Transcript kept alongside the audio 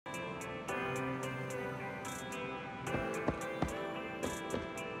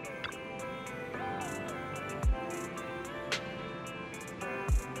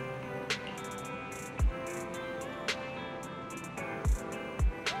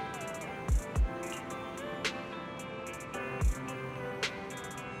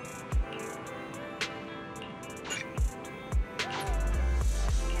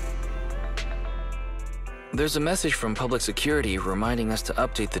There's a message from public security reminding us to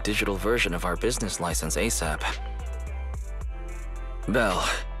update the digital version of our business license ASAP. Belle,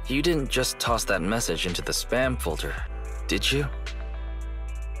 you didn't just toss that message into the spam folder, did you?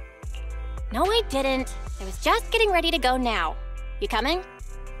 No, I didn't. I was just getting ready to go now. You coming?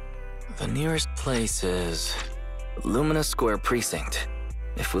 The nearest place is Lumina Square Precinct.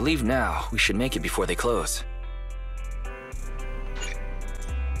 If we leave now, we should make it before they close.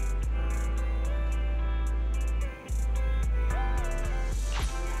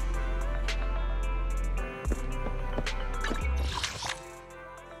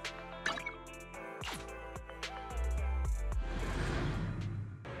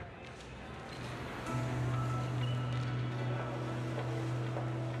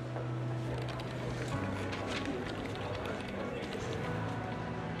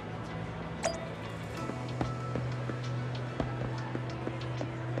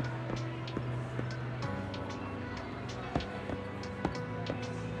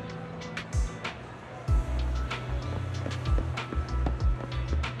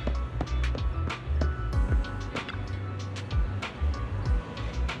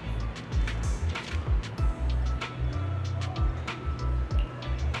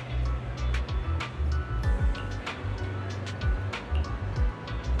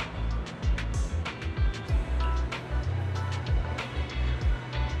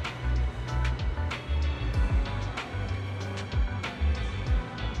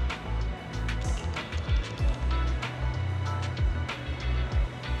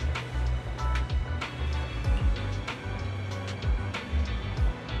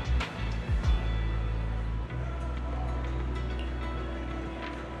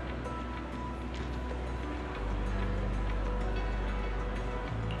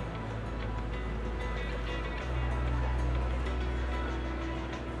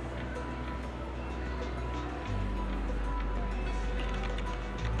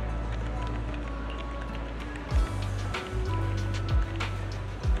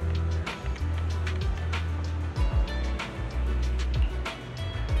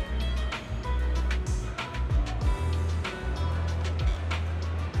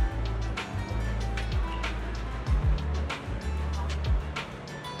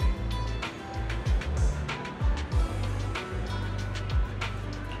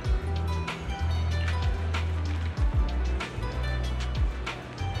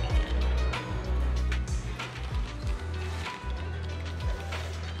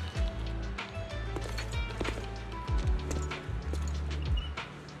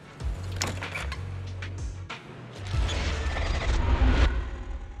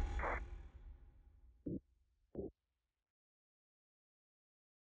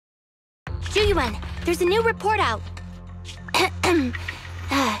 Juyuan, there's a new report out.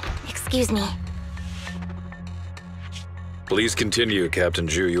 Excuse me. Please continue, Captain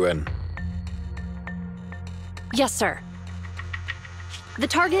Zhu. Yes, sir. The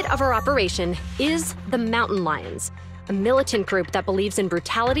target of our operation is the Mountain Lions, a militant group that believes in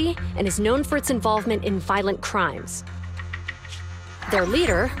brutality and is known for its involvement in violent crimes. Their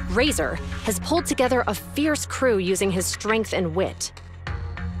leader, Razor, has pulled together a fierce crew using his strength and wit.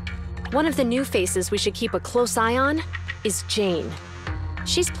 One of the new faces we should keep a close eye on is Jane.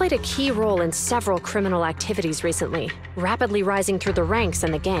 She's played a key role in several criminal activities recently, rapidly rising through the ranks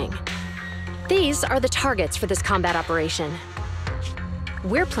in the gang. These are the targets for this combat operation.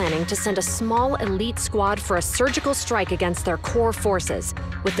 We're planning to send a small elite squad for a surgical strike against their core forces,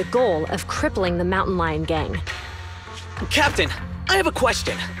 with the goal of crippling the Mountain Lion gang. Captain, I have a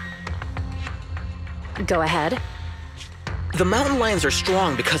question. Go ahead. The Mountain Lions are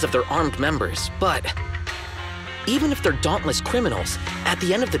strong because of their armed members, but even if they're dauntless criminals, at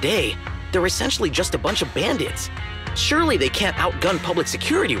the end of the day, they're essentially just a bunch of bandits. Surely they can't outgun public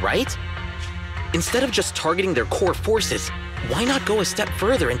security, right? Instead of just targeting their core forces, why not go a step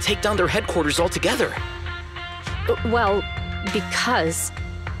further and take down their headquarters altogether? Well, because...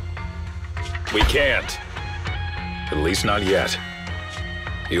 We can't. At least not yet.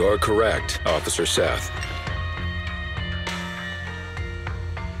 You're correct, Officer Seth.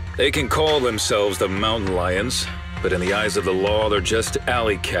 They can call themselves the Mountain Lions, but in the eyes of the law, they're just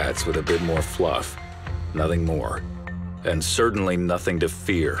alley cats with a bit more fluff. Nothing more. And certainly nothing to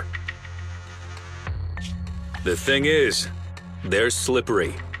fear. The thing is, they're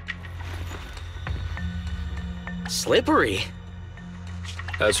slippery. Slippery?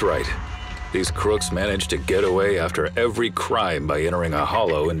 That's right. These crooks manage to get away after every crime by entering a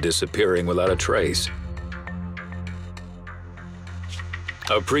hollow and disappearing without a trace.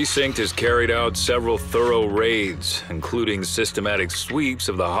 Our precinct has carried out several thorough raids, including systematic sweeps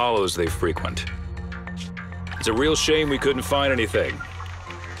of the hollows they frequent. It's a real shame we couldn't find anything.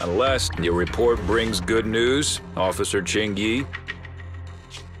 Unless your report brings good news, Officer Ching-Yi.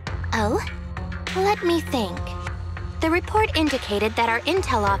 Oh? Let me think. The report indicated that our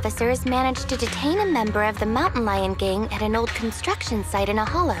intel officers managed to detain a member of the Mountain Lion gang at an old construction site in a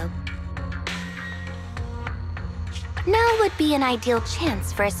hollow. Now would be an ideal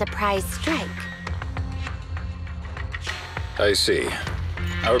chance for a surprise strike. I see.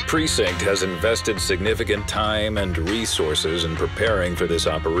 Our precinct has invested significant time and resources in preparing for this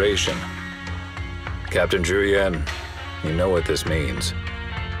operation. Captain Julian, you know what this means.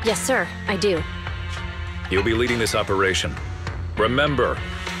 Yes, sir, I do. You'll be leading this operation. Remember,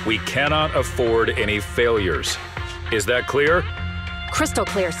 we cannot afford any failures. Is that clear? Crystal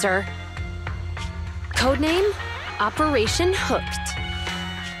clear, sir. Codename, Operation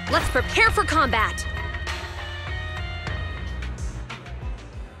Hooked. Let's prepare for combat!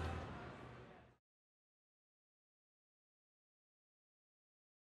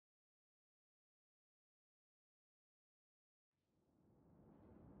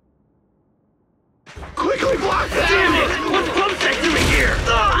 Quickly block that! Damn it! What's Bumstead doing here?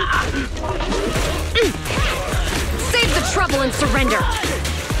 Save the trouble and surrender!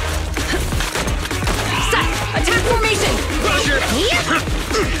 Seth, attack formation! Roger!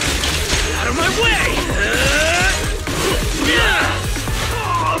 Out of my way!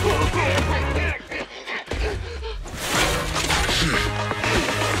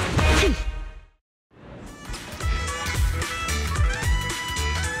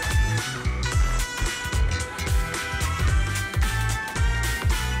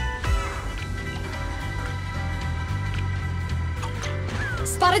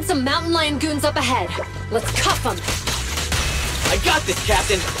 Spotted some mountain lion goons up ahead. Let's cuff them. I got this,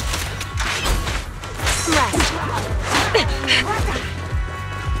 Captain. Rest.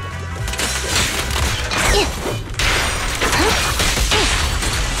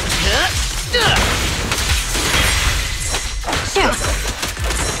 Sure.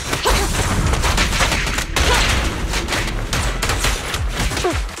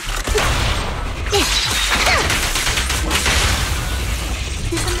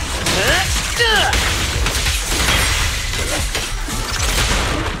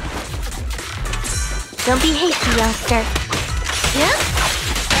 Don't be hasty, youngster. Yeah?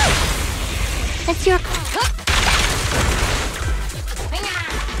 It's your call.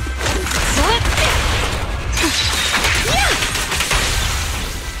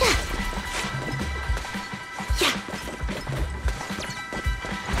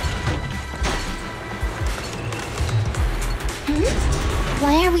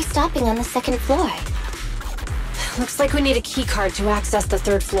 Why are we stopping on the second floor? Looks like we need a key card to access the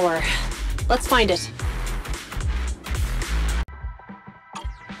third floor. Let's find it.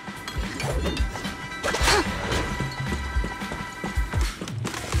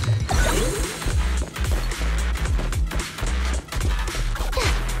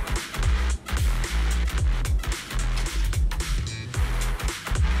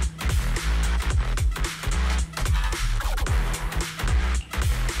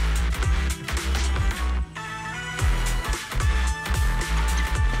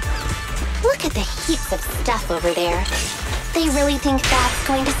 Look at the heaps of stuff over there. They really think that's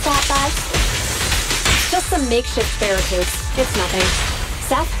going to stop us? Just some makeshift barricades. It's nothing.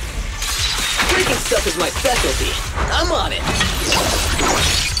 Seth? Breaking stuff is my specialty. I'm on it.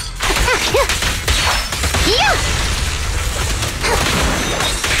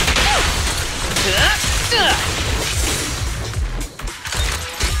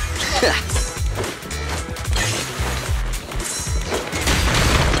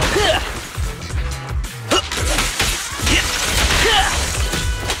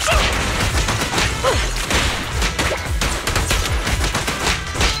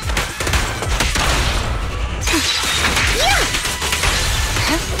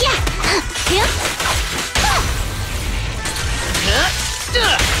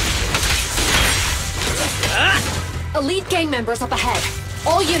 Elite gang members up ahead.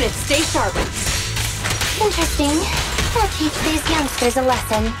 All units, stay sharp. Interesting. I'll teach these youngsters a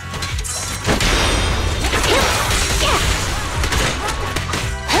lesson.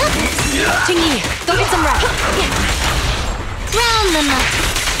 Ching-Yi, go get some rest. Round them up.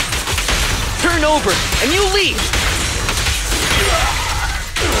 Turn over, and you leave.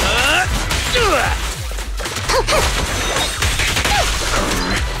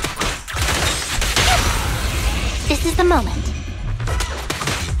 This is the moment.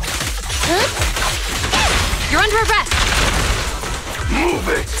 You're under arrest. Move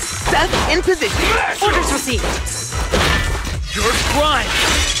it! Seth, in position. Orders received. Your crime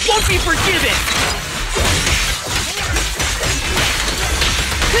won't be forgiven.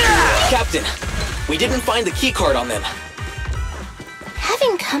 Captain, we didn't find the keycard on them.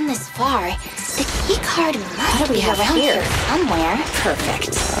 Having come this far, the keycard must be around here somewhere.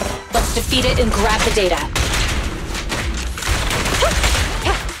 Perfect. Let's defeat it and grab the data.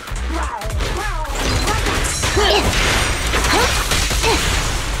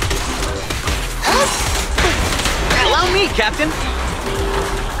 Allow me, Captain.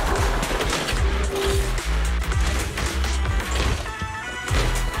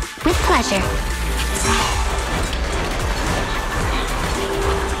 With pleasure.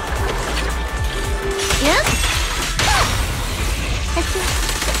 Yep.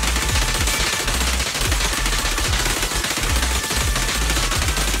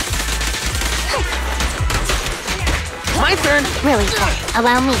 My turn. Really,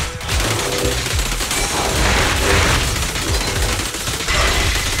 allow me.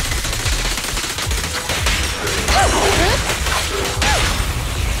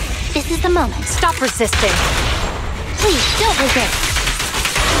 This is the moment. Stop resisting. Please, don't resist.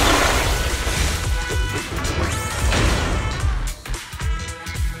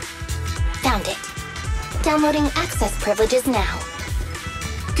 Found it. Downloading access privileges now.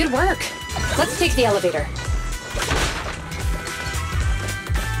 Good work. Let's take the elevator.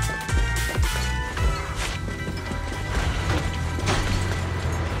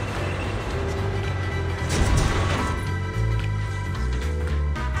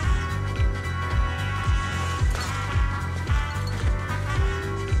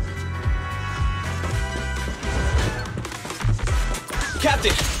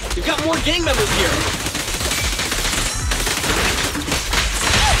 Captain, you've got more gang members here.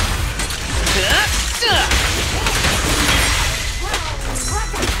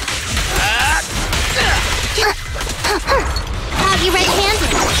 Have you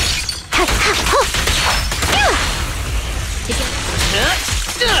red-handed?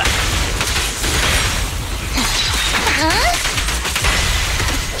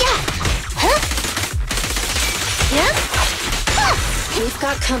 We've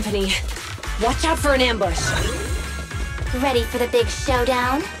got company. Watch out for an ambush. Ready for the big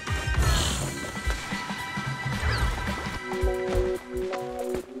showdown?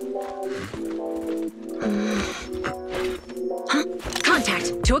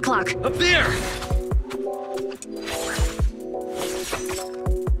 Contact, 2 o'clock. Up there!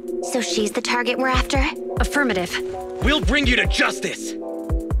 So she's the target we're after? Affirmative. We'll bring you to justice!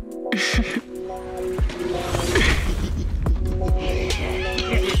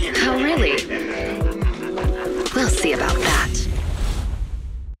 Oh, really? We'll see about that.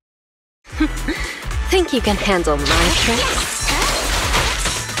 Think you can handle my tricks?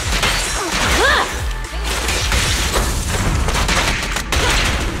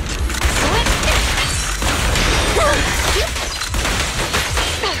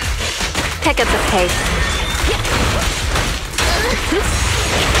 Pick up the pace.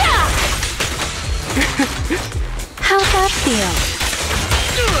 How'd that feel?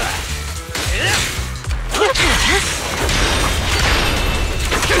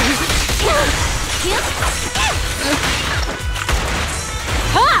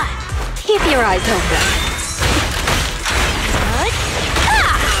 Keep your eyes open.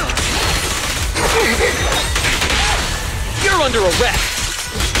 You're under arrest!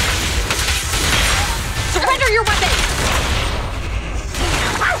 Surrender your weapon!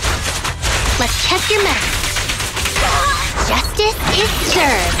 Let's test your mettle. Justice is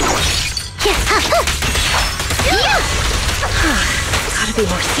served. Gotta be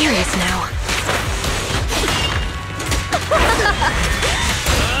more serious now.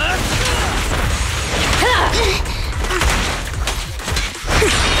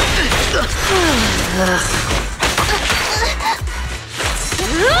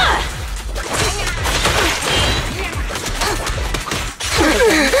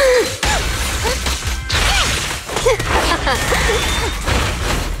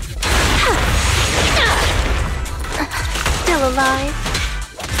 Still alive?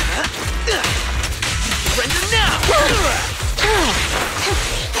 Surrender now!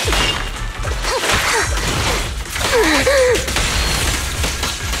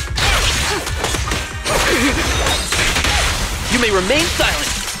 You may remain silent.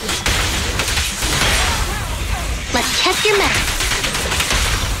 Let's test your mettle.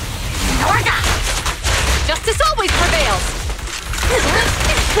 Justice always prevails!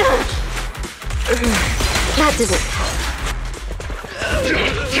 That didn't help.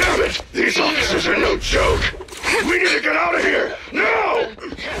 Damn it! These officers are no joke! We need to get out of here! Now!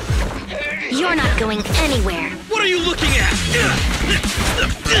 You're not going anywhere. What are you looking at?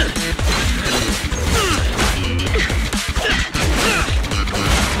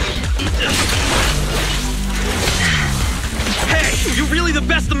 the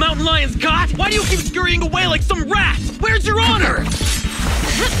best the mountain lions got? Why do you keep scurrying away like some rat? Where's your honor?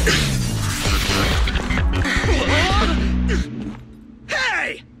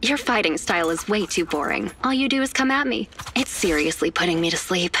 Hey! Your fighting style is way too boring. All you do is come at me. It's seriously putting me to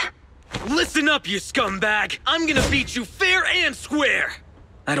sleep. Listen up, you scumbag! I'm gonna beat you fair and square!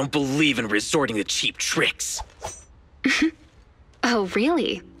 I don't believe in resorting to cheap tricks. Oh,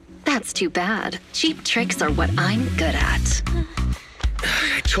 really? That's too bad. Cheap tricks are what I'm good at.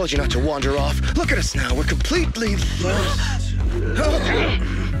 I told you not to wander off. Look at us now. We're completely lost.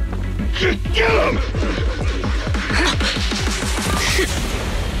 Get him!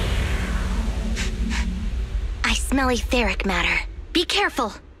 I smell etheric matter. Be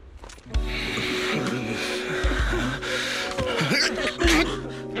careful.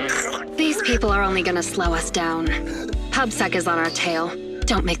 These people are only gonna slow us down. PubSec is on our tail.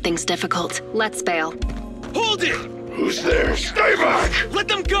 Don't make things difficult. Let's bail. Hold it! Who's there? Stay back! Let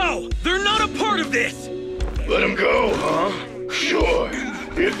them go! They're not a part of this! Let him go, huh? Sure.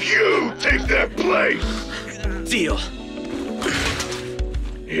 If you take their place. Deal.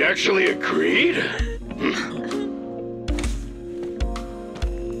 He actually agreed?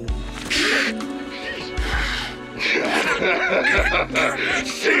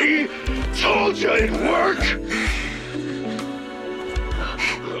 See? Told you it'd work!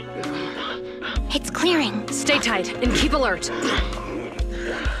 It's clearing. Stay tight and keep alert.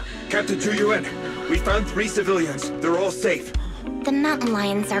 Captain Zhu Yuan, we found 3 civilians. They're all safe. The mountain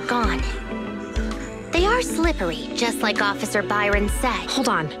lions are gone. They are slippery, just like Officer Byron said. Hold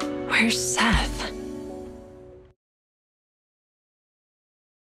on. Where's Seth?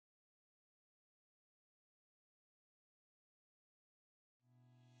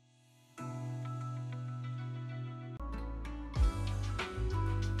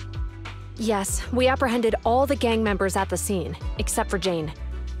 Yes, we apprehended all the gang members at the scene, except for Jane.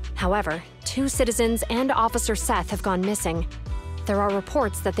 However, 2 citizens and Officer Seth have gone missing. There are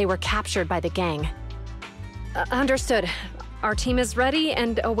reports that they were captured by the gang. Understood. Our team is ready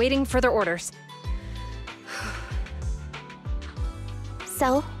and awaiting further orders.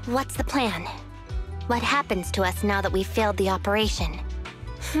 So, what's the plan? What happens to us now that we've failed the operation?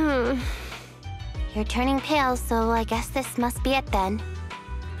 You're turning pale, so I guess this must be it then.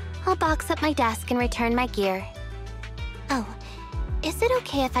 I'll box up my desk and return my gear. Oh, is it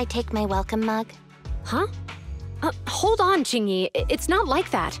okay if I take my welcome mug? Huh? Hold on, Qingyi. It's not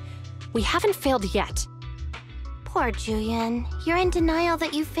like that. We haven't failed yet. Poor Julian. You're in denial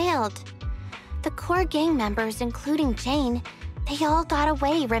that you failed. The core gang members, including Jane, they all got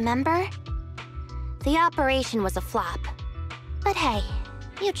away, remember? The operation was a flop. But hey,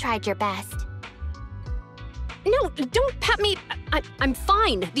 you tried your best. No, don't pat me. I'm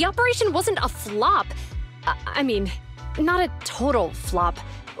fine. The operation wasn't a flop. I mean, not a total flop.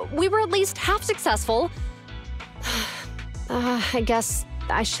 We were at least half successful. I guess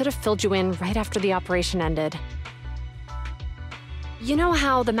I should have filled you in right after the operation ended. You know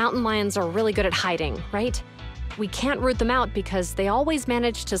how the mountain lions are really good at hiding, right? We can't root them out because they always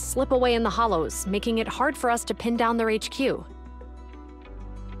manage to slip away in the hollows, making it hard for us to pin down their HQ.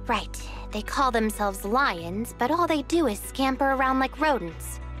 Right. They call themselves lions, but all they do is scamper around like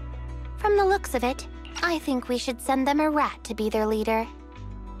rodents. From the looks of it, I think we should send them a rat to be their leader.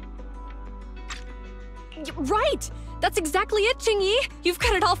 Right! That's exactly it, Qingyi! You've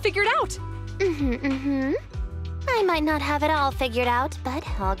got it all figured out! I might not have it all figured out, but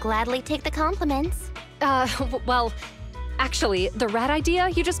I'll gladly take the compliments. Well, actually, the rat idea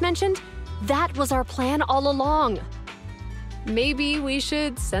you just mentioned, that was our plan all along. Maybe we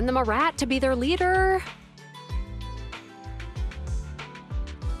should send them a rat to be their leader?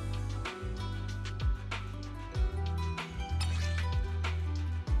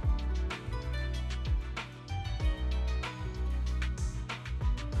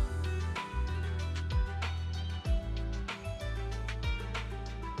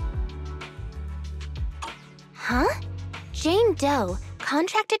 Huh? Jane Doe,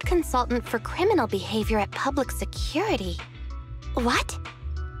 contracted consultant for criminal behavior at Public Security. What?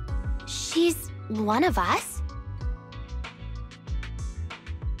 She's one of us?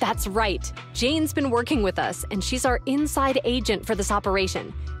 That's right. Jane's been working with us, and she's our inside agent for this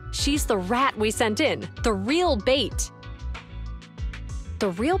operation. She's the rat we sent in, the real bait.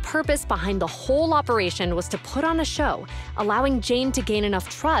 The real purpose behind the whole operation was to put on a show, allowing Jane to gain enough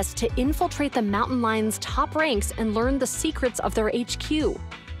trust to infiltrate the mountain lions' top ranks and learn the secrets of their HQ.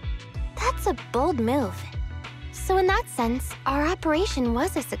 That's a bold move. So in that sense, our operation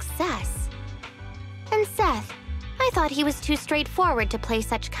was a success. And Seth, I thought he was too straightforward to play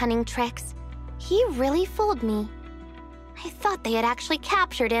such cunning tricks. He really fooled me. I thought they had actually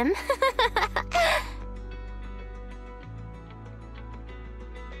captured him.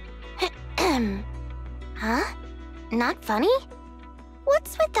 Huh? Not funny?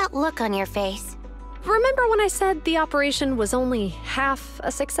 What's with that look on your face? Remember when I said the operation was only half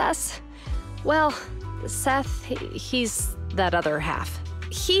a success? Well, Seth, he's that other half.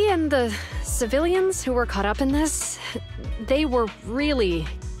 He and the civilians who were caught up in this, they were really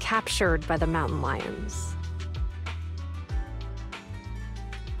captured by the mountain lions.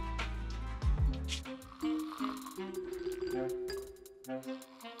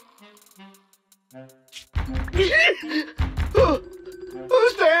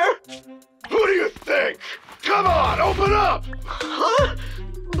 Who's there? Who do you think? Come on, open up! Huh?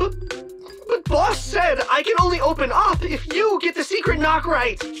 But boss said I can only open up if you get the secret knock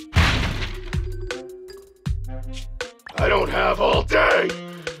right. I don't have all day.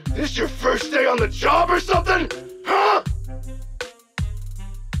 This your first day on the job or something? Huh?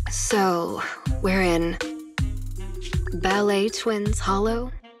 So, we're in Ballet Twins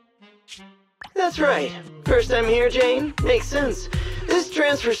Hollow? That's right. First time here, Jane? Makes sense. This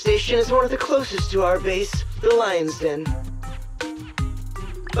transfer station is one of the closest to our base, the Lion's Den.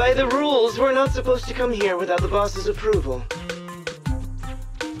 By the rules, we're not supposed to come here without the boss's approval.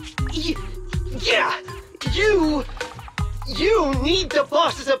 Yeah! You need the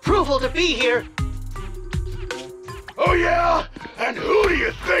boss's approval to be here! Oh yeah? And who do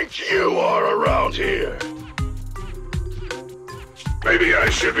you think you are around here? Maybe I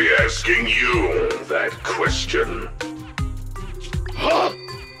should be asking you that question. Huh?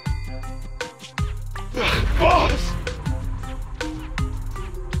 Boss!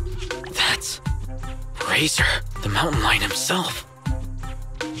 That's Razor, the mountain lion himself.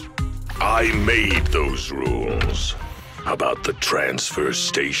 I made those rules. About the transfer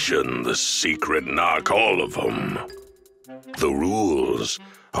station, the secret knock, all of them. The rules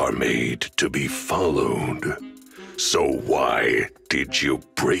are made to be followed. So why did you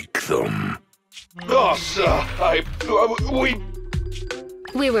break them? Boss,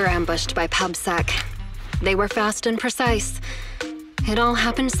 We were ambushed by PubSec. They were fast and precise. It all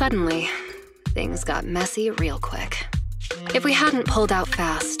happened suddenly. Things got messy real quick. If we hadn't pulled out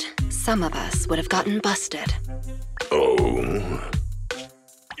fast, some of us would have gotten busted. Oh?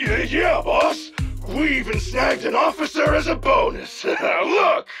 Yeah, boss. We even snagged an officer as a bonus.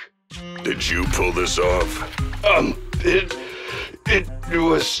 Look! Did you pull this off? It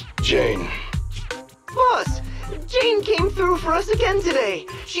was Jane. Boss, Jane came through for us again today.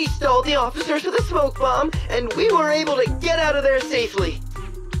 She stalled the officers with a smoke bomb, and we were able to get out of there safely.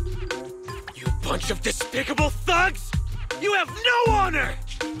 You bunch of despicable thugs! You have no honor!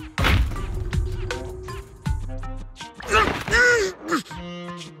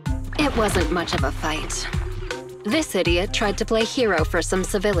 It wasn't much of a fight. This idiot tried to play hero for some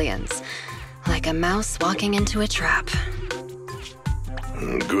civilians, like a mouse walking into a trap.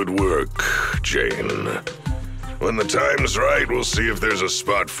 Good work, Jane. When the time's right, we'll see if there's a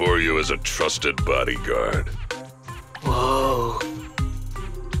spot for you as a trusted bodyguard. Whoa.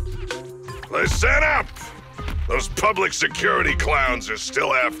 Listen up! Those public security clowns are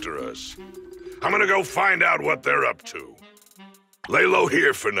still after us. I'm gonna go find out what they're up to. Lay low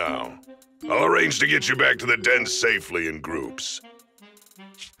here for now. I'll arrange to get you back to the den safely in groups.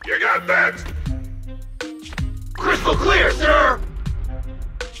 You got that? Crystal clear, sir!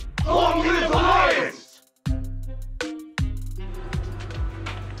 Long live the Lions!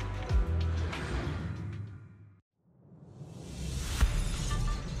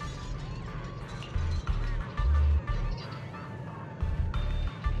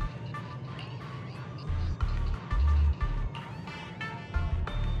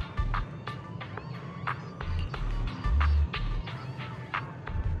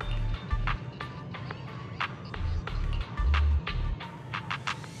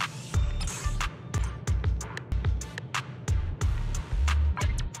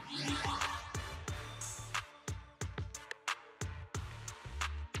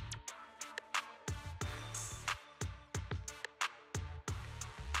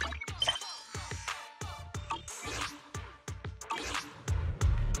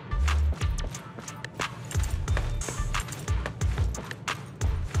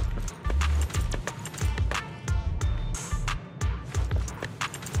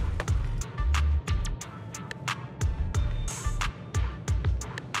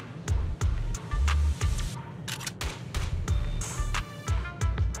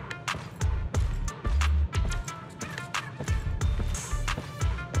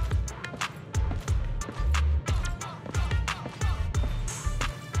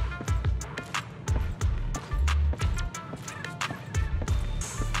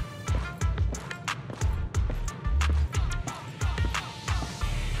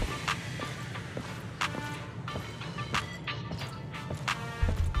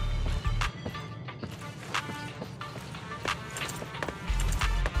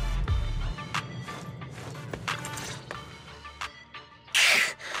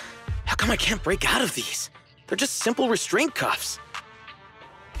 come I can't break out of these? They're just simple restraint cuffs.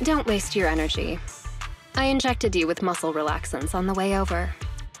 Don't waste your energy. I injected you with muscle relaxants on the way over.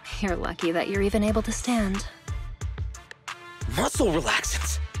 You're lucky that you're even able to stand. Muscle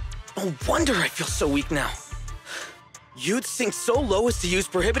relaxants? No wonder I feel so weak now. You'd sink so low as to use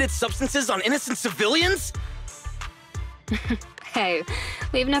prohibited substances on innocent civilians? Hey,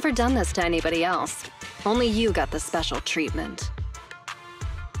 we've never done this to anybody else. Only you got the special treatment.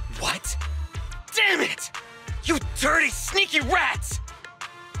 What? Damn it! You dirty, sneaky rats!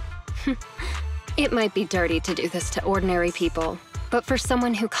 It might be dirty to do this to ordinary people, but for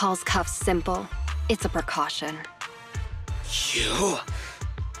someone who calls cuffs simple, it's a precaution.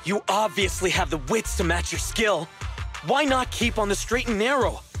 You obviously have the wits to match your skill. Why not keep on the straight and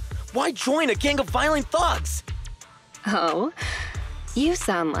narrow? Why join a gang of violent thugs? Oh, you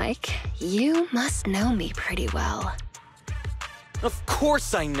sound like you must know me pretty well. Of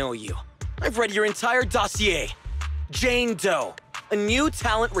course I know you. I've read your entire dossier. Jane Doe, a new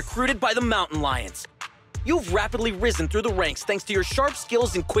talent recruited by the Mountain Lions. You've rapidly risen through the ranks thanks to your sharp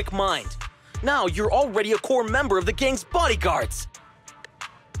skills and quick mind. Now you're already a core member of the gang's bodyguards.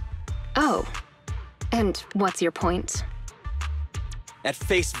 Oh, and what's your point? At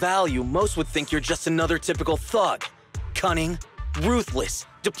face value, most would think you're just another typical thug. Cunning, ruthless,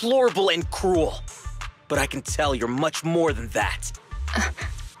 deplorable, and cruel. But I can tell you're much more than that.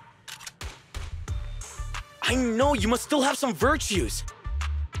 I know you must still have some virtues.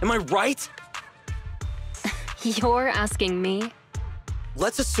 Am I right? You're asking me?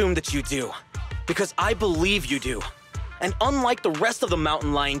 Let's assume that you do, because I believe you do. And unlike the rest of the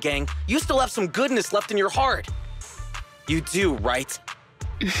Mountain Lion gang, you still have some goodness left in your heart. You do, right?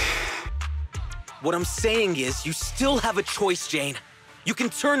 What I'm saying is, you still have a choice, Jane. You can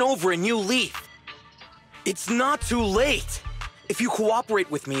turn over a new leaf. It's not too late. If you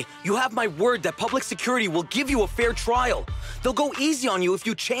cooperate with me, you have my word that public security will give you a fair trial. They'll go easy on you if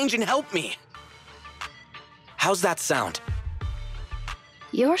you change and help me. How's that sound?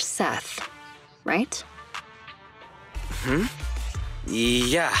 You're Seth, right?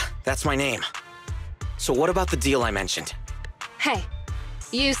 Yeah, that's my name. So what about the deal I mentioned? Hey,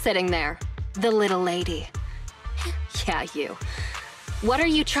 you sitting there, the little lady. Yeah, you. What are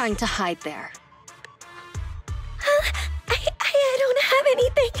you trying to hide there? I don't have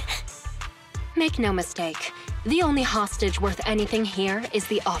anything. Make no mistake, the only hostage worth anything here is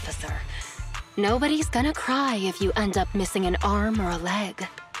the officer. Nobody's gonna cry if you end up missing an arm or a leg.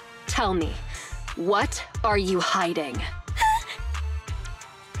 Tell me, what are you hiding?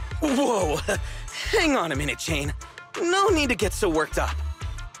 Whoa, hang on a minute, Jane. No need to get so worked up.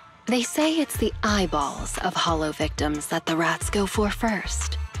 They say it's the eyeballs of hollow victims that the rats go for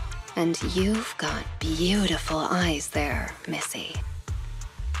first. And you've got beautiful eyes there, Missy.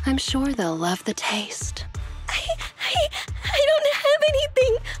 I'm sure they'll love the taste. I don't have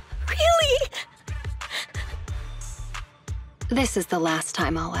anything, really. This is the last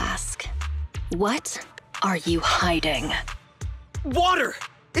time I'll ask. What are you hiding? Water!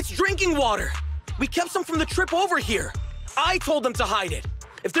 It's drinking water! We kept some from the trip over here. I told them to hide it.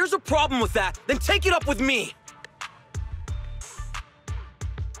 If there's a problem with that, then take it up with me.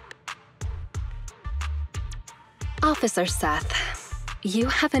 Officer Seth, you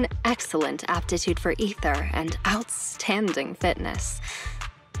have an excellent aptitude for ether and outstanding fitness.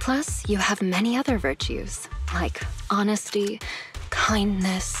 Plus, you have many other virtues, like honesty,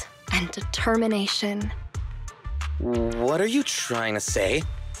 kindness, and determination. What are you trying to say?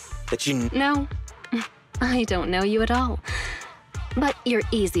 That you... No, I don't know you at all. But you're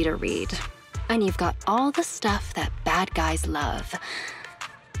easy to read, and you've got all the stuff that bad guys love.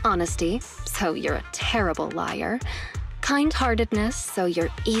 Honesty, so you're a terrible liar. Kind-heartedness, so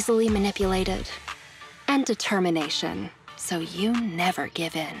you're easily manipulated. And determination, so you never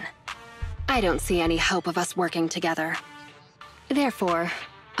give in. I don't see any hope of us working together. Therefore,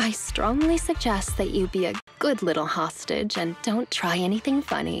 I strongly suggest that you be a good little hostage and don't try anything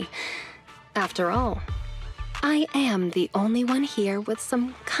funny. After all, I am the only one here with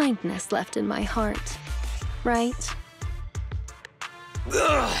some kindness left in my heart, right?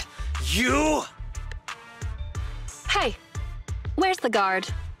 Ugh! You? Hey, where's the guard?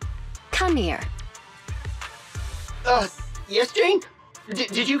 Come here. Yes, Jane?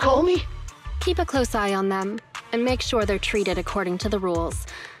 Did you call me? Keep a close eye on them, and make sure they're treated according to the rules.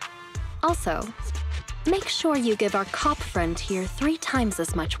 Also, make sure you give our cop friend here 3 times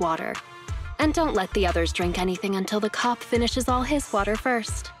as much water. And don't let the others drink anything until the cop finishes all his water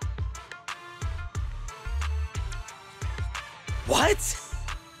first. What?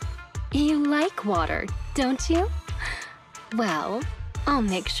 You like water, don't you? Well, I'll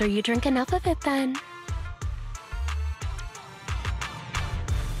make sure you drink enough of it then.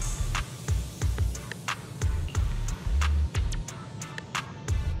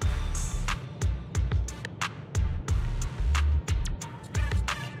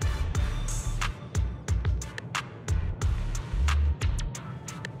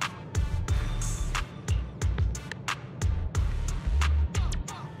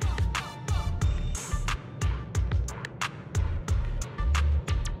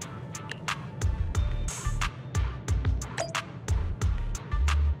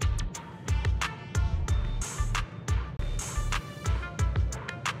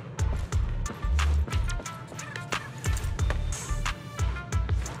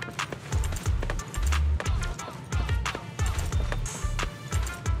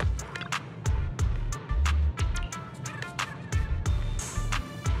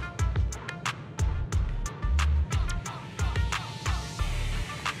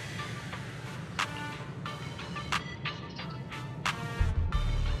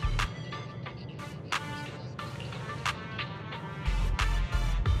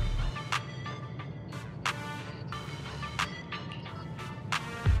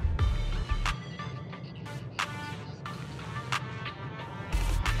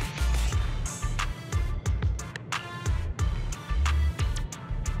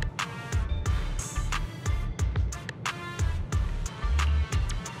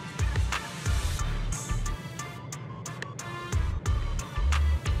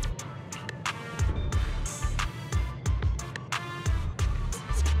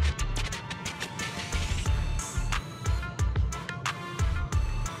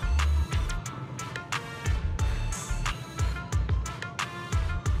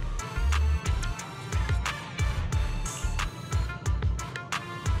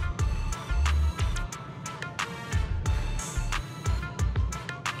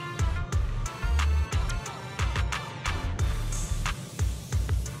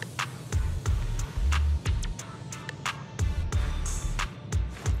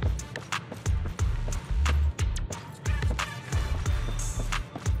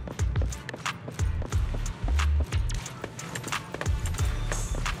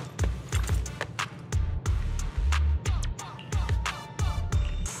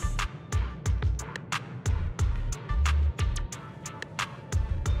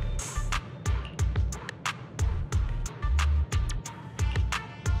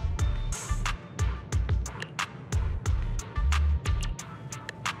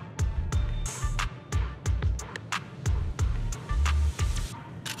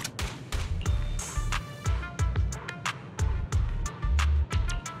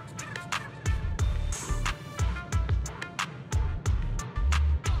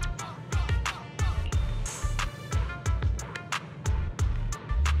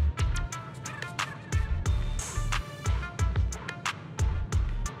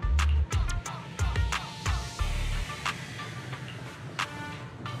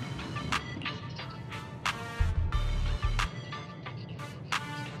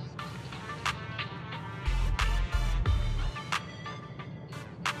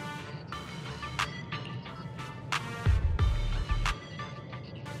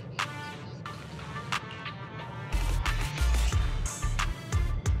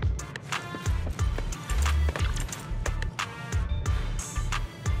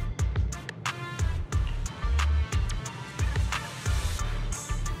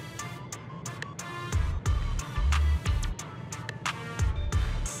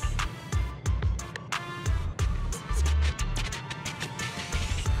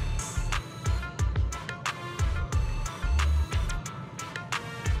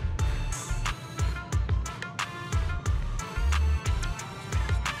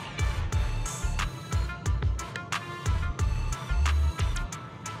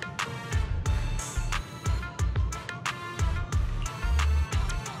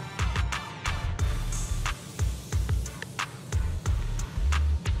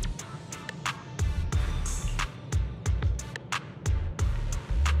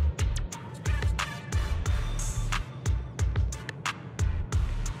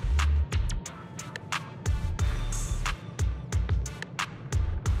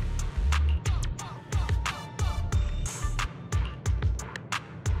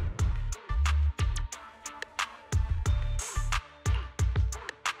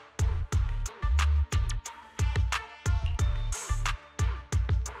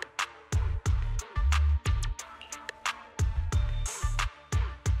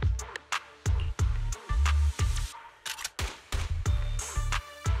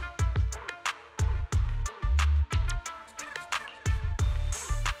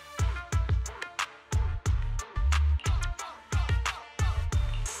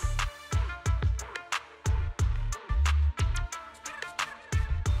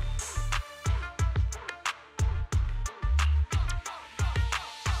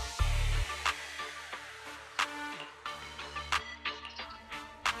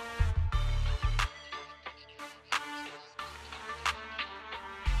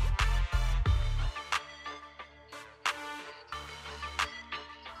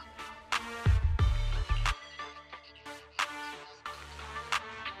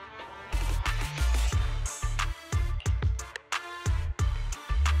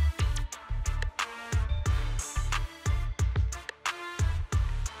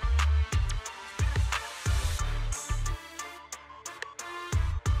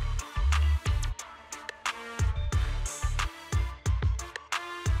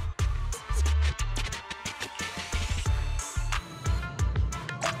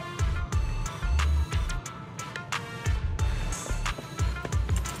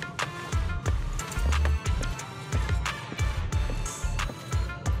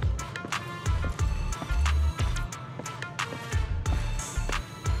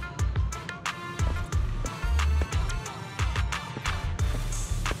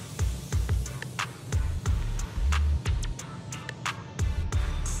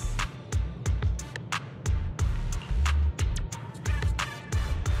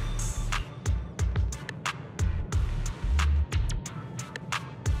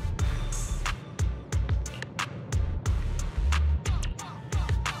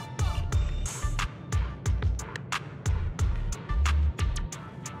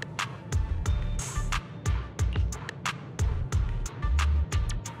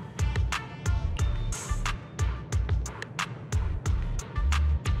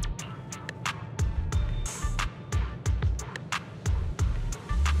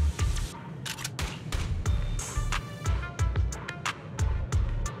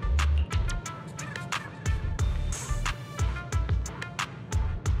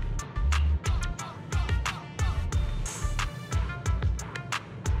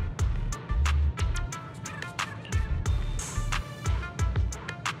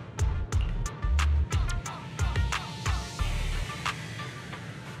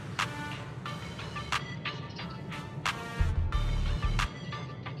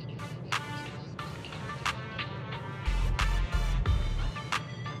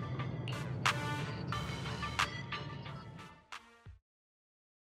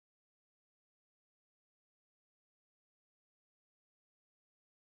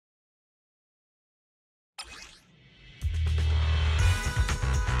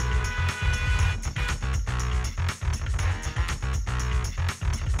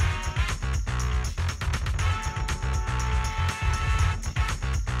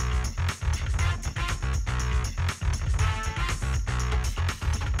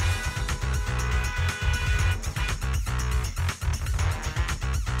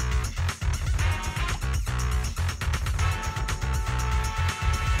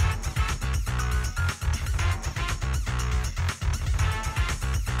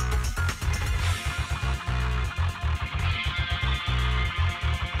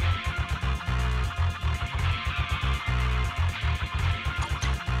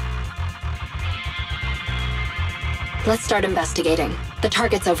 Let's start investigating. The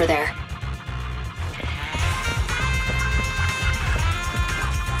target's over there.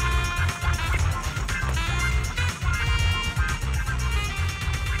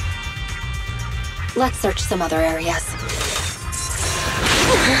 Let's search some other areas.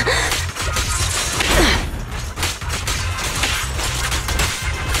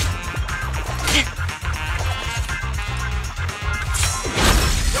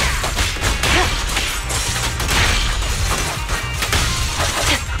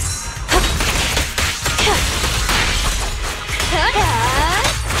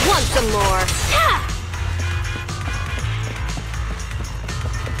 Want some more?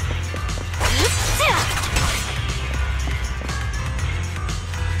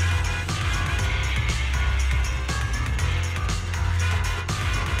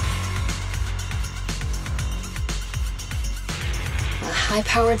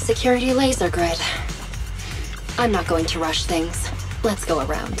 High-powered security laser grid. I'm not going to rush things. Let's go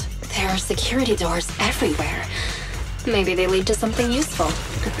around. There are security doors everywhere. Maybe they lead to something useful.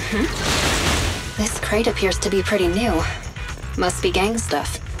 This crate appears to be pretty new. Must be gang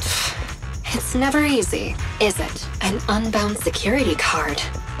stuff. It's never easy, is it? An unbound security card.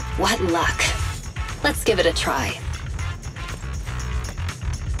 What luck. Let's give it a try.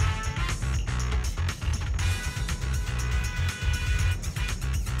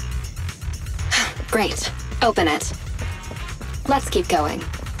 Great. Open it. Let's keep going.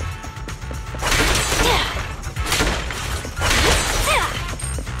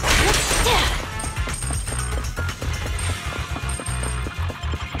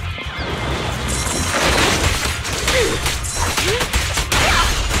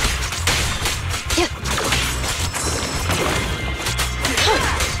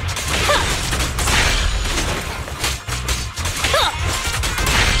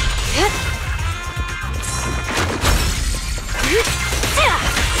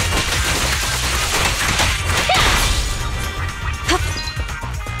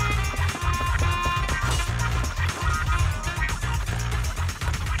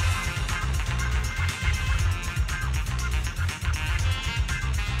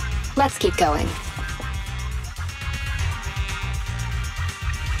 Let's keep going.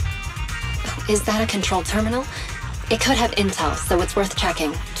 Is that a control terminal? It could have intel, so it's worth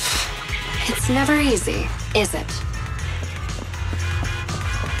checking. It's never easy, is it?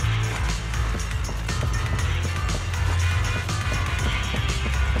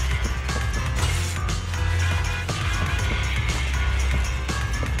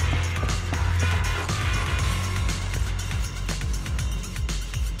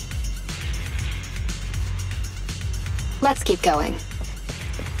 Let's keep going.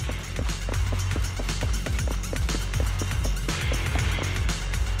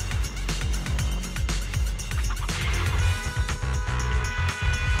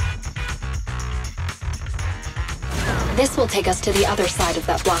 This will take us to the other side of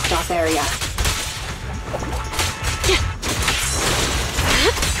that blocked off area.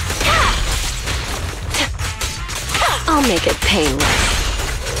 I'll make it painless.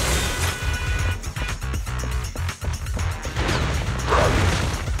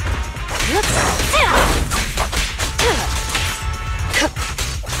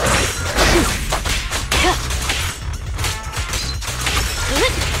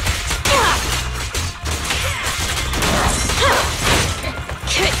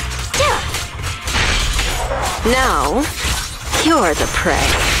 Now, you're the prey.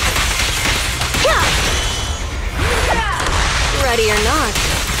 Ready or not.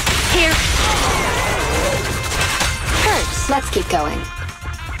 Here. Hurts. Let's keep going.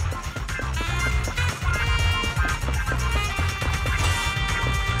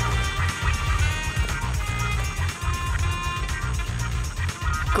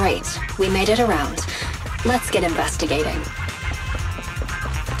 Great. We made it around. Let's get investigating.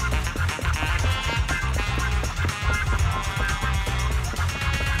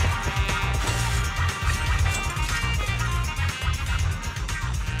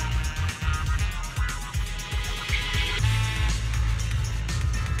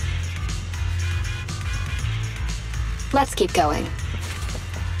 Let's keep going.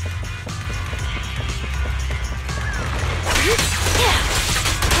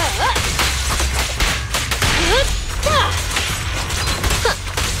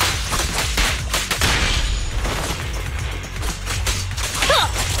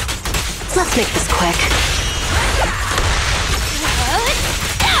 Let's make this quick.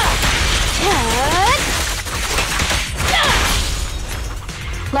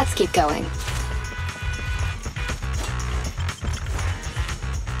 Let's keep going.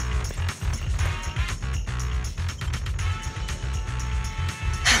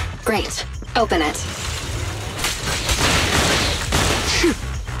 Great. Open it.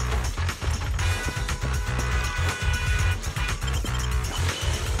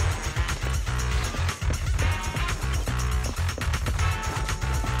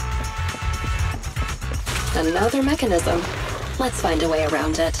 Another mechanism. Let's find a way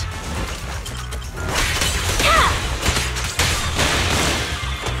around it.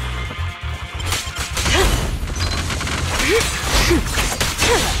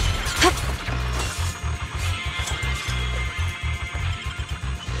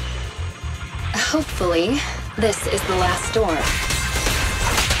 Hopefully, this is the last door.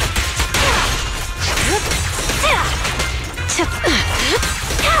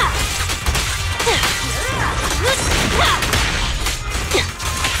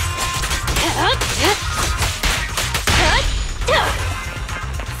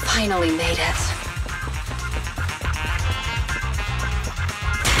 Finally made it.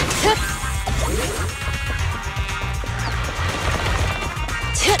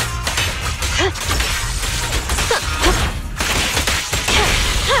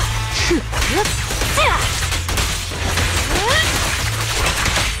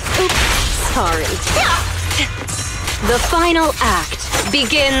 Sorry. The final act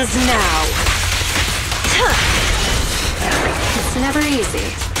begins now. It's never easy,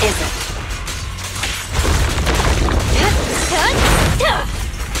 is it?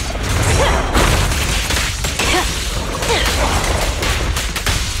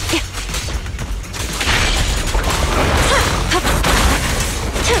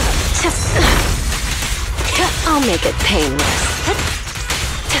 I'll make it painless.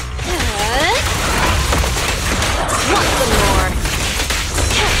 Want some more?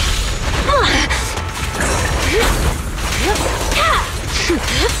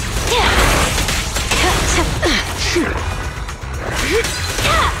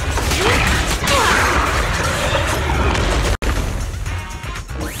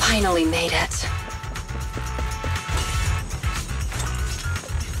 Finally made it.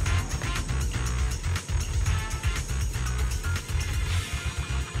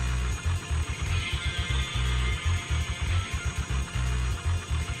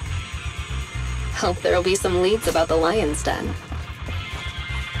 Hope there'll be some leads about the Lion's Den.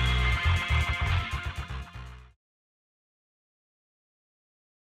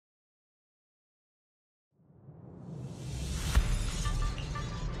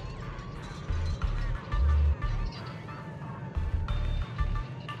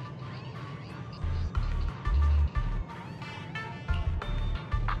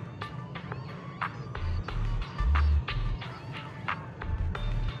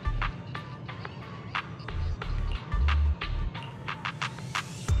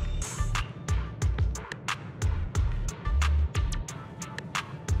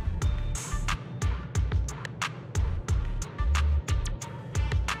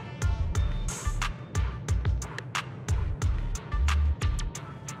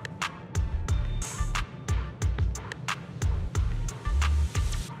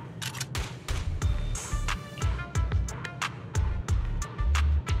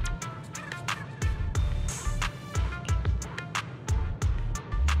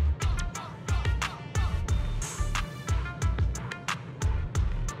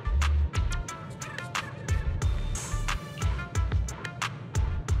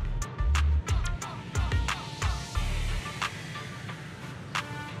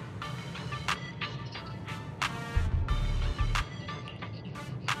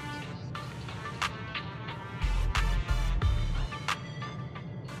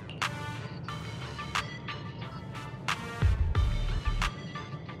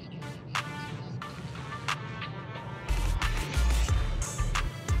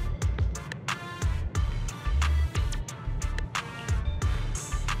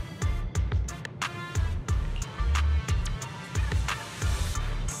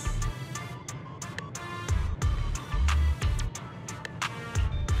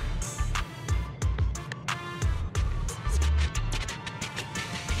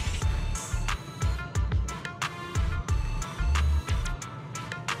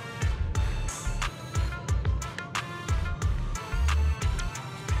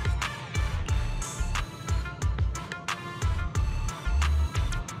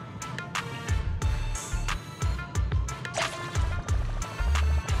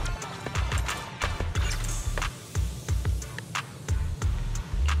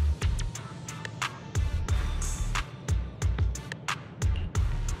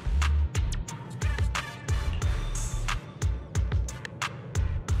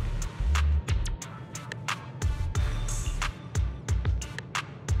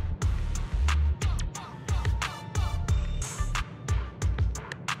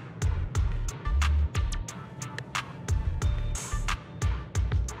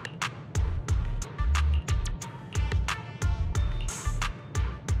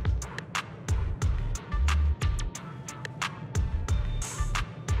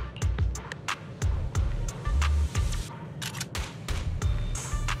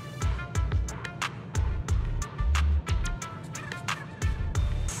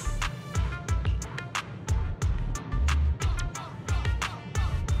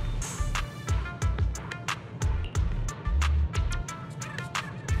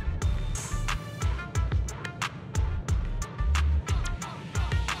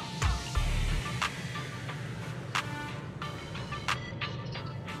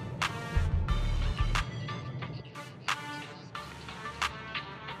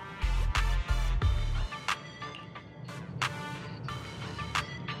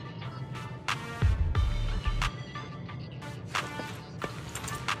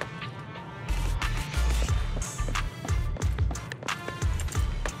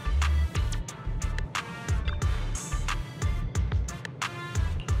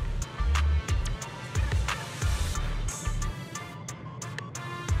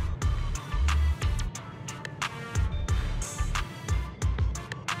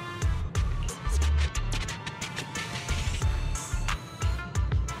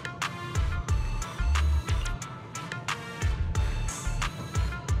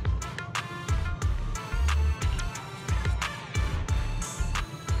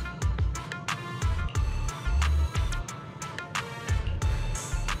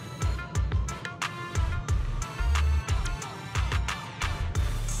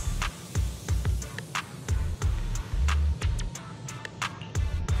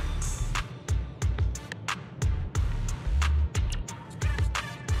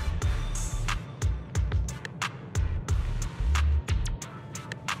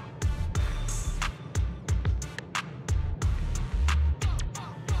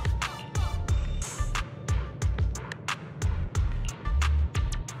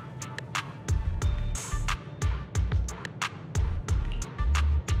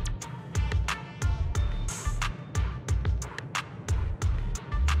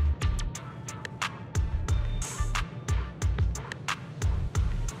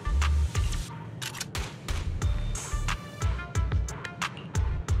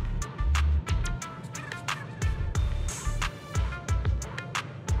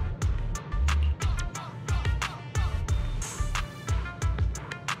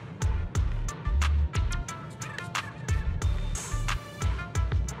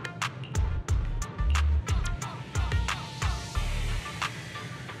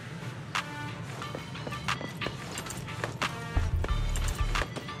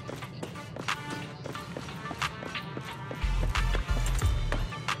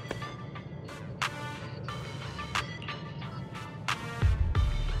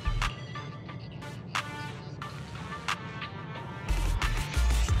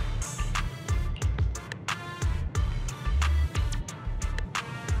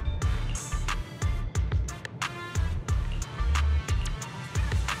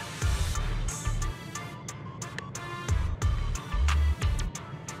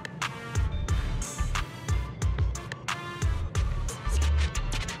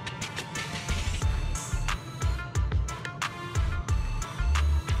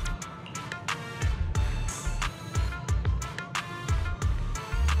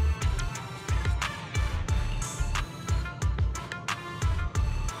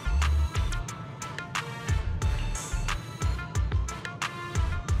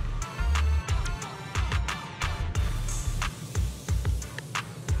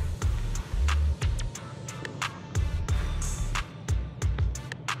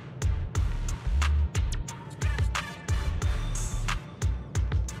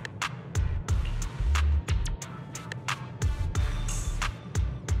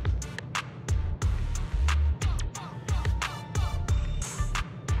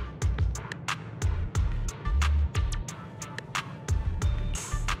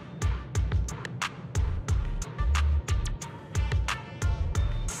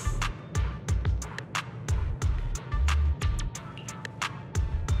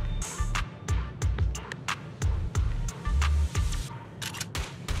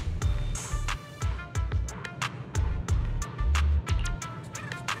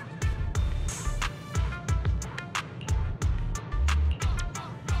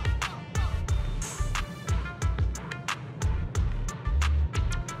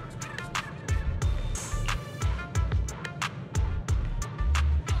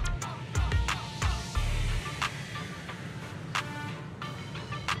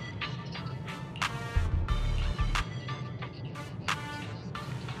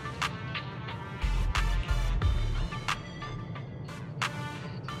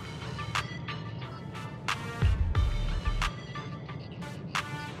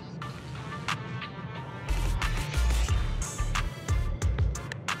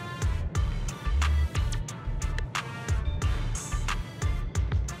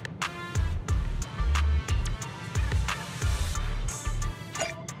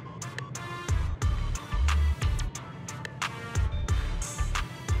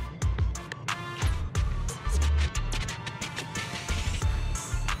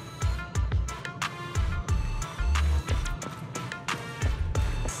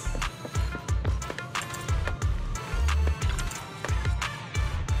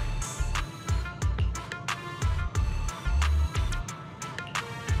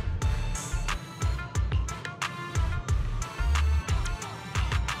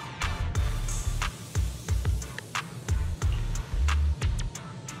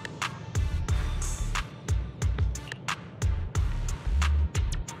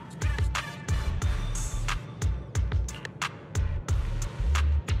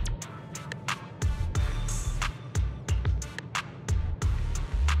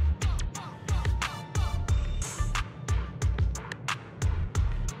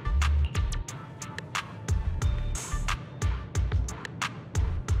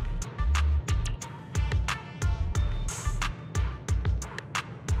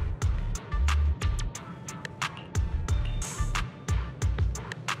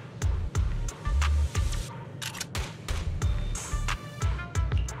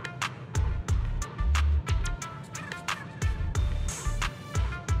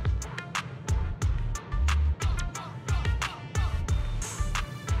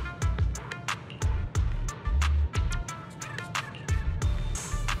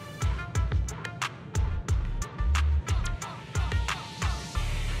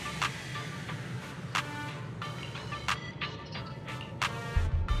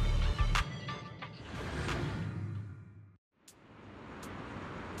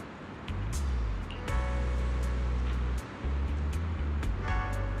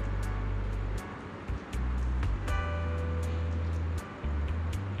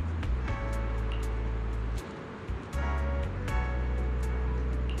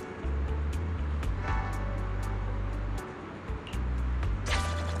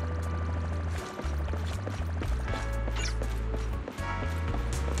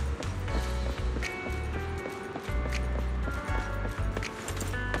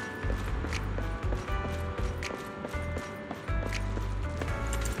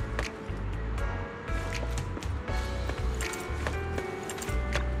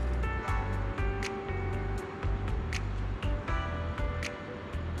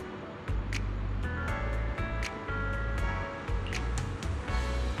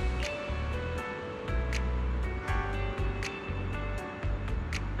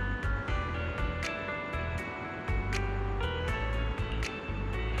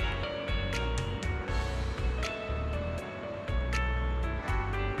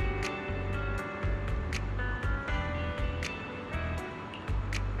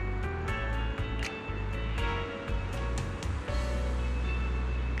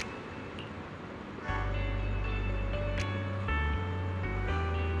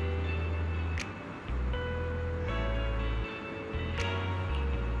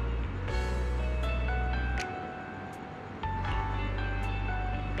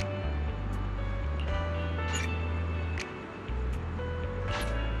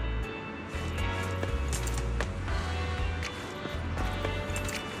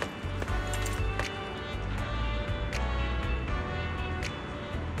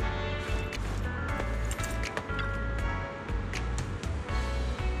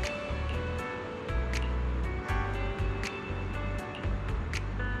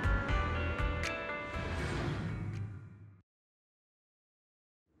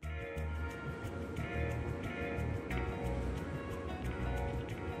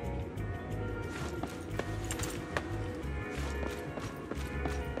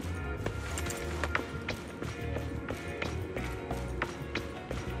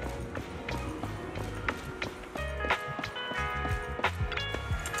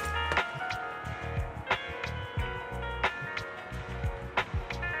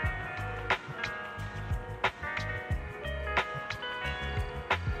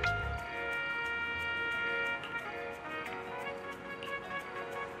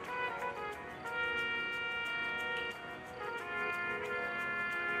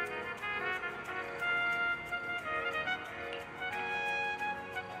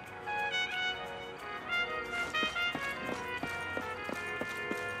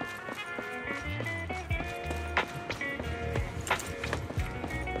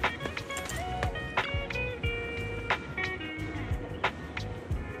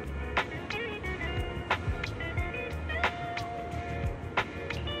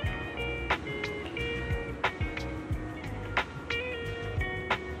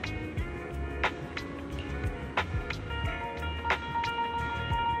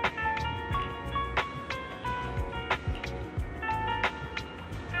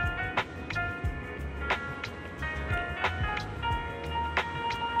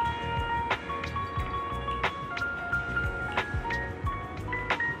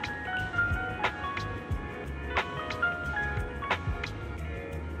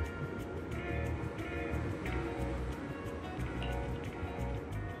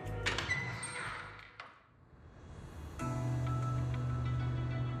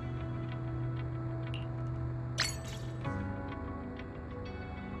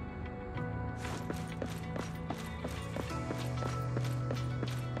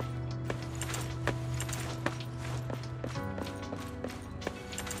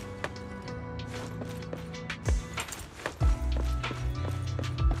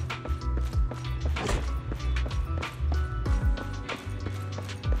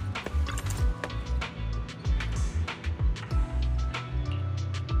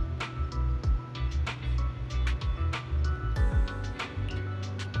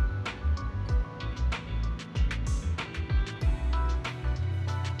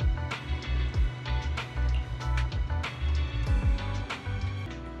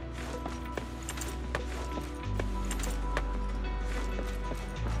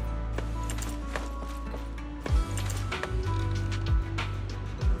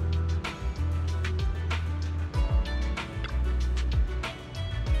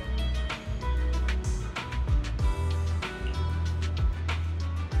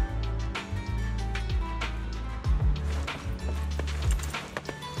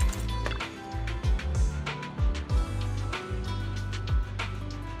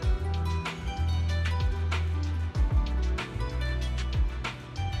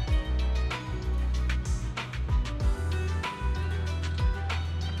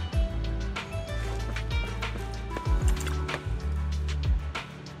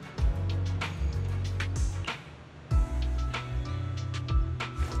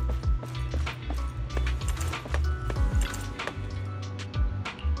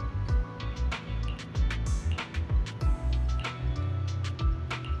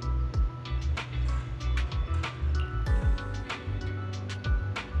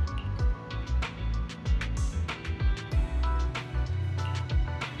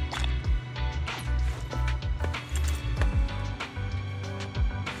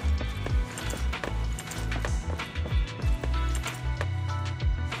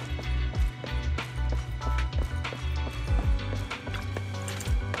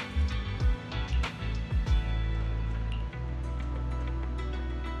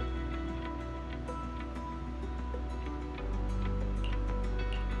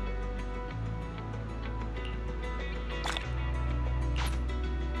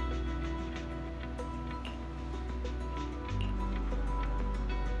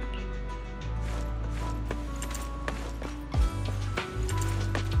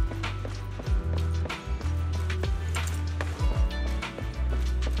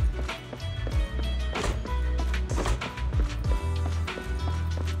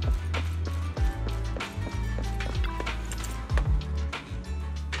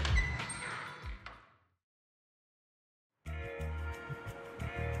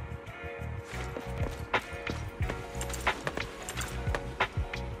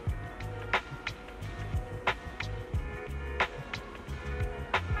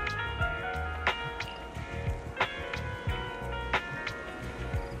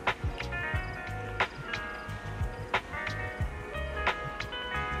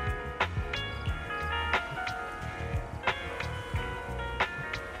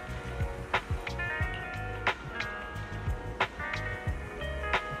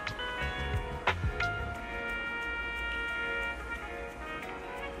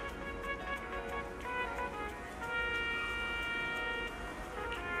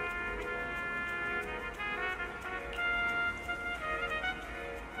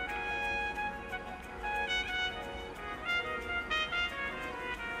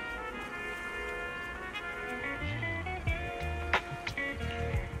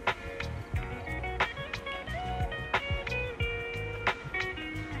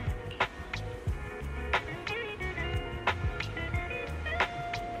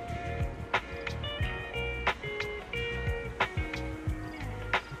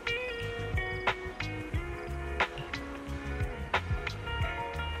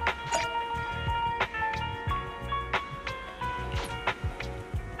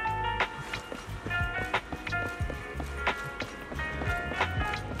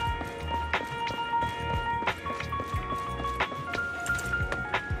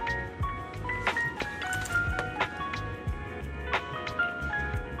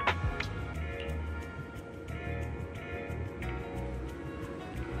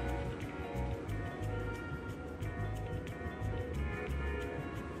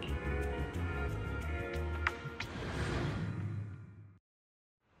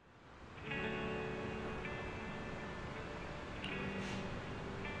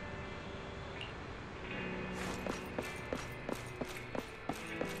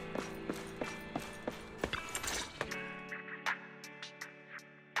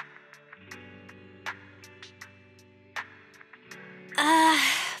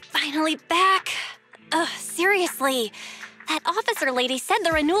 finally back. Ugh, seriously. That officer lady said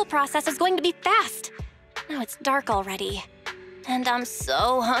the renewal process was going to be fast. Now it's dark already. And I'm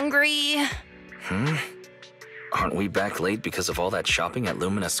so hungry. Aren't we back late because of all that shopping at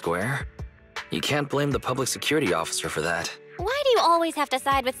Lumina Square? You can't blame the public security officer for that. Why do you always have to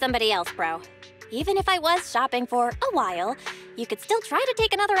side with somebody else, bro? Even if I was shopping for a while, you could still try to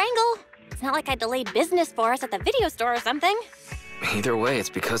take another angle. It's not like I delayed business for us at the video store or something. Either way, it's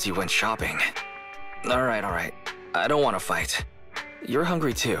because you went shopping. All right. I don't want to fight. You're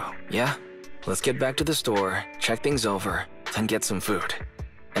hungry too, yeah? Let's get back to the store, check things over, then get some food.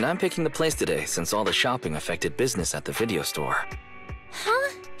 And I'm picking the place today since all the shopping affected business at the video store. Huh?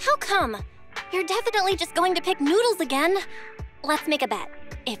 How come? You're definitely just going to pick noodles again. Let's make a bet.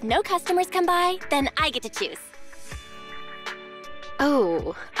 If no customers come by, then I get to choose.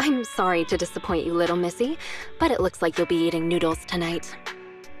 Oh, I'm sorry to disappoint you, little missy, but it looks like you'll be eating noodles tonight.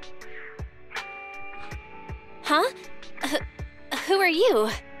 Huh? Who are you?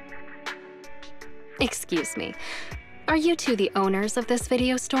 Excuse me. Are you two the owners of this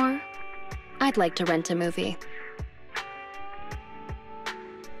video store? I'd like to rent a movie.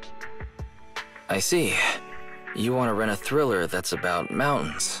 I see. You want to rent a thriller that's about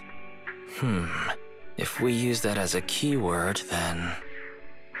mountains. If we use that as a keyword, then...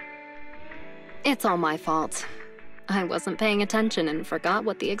 It's all my fault. I wasn't paying attention and forgot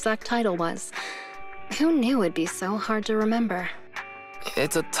what the exact title was. Who knew it'd be so hard to remember?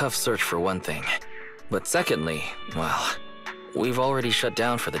 It's a tough search for one thing. But secondly, well, we've already shut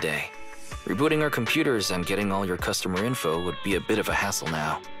down for the day. Rebooting our computers and getting all your customer info would be a bit of a hassle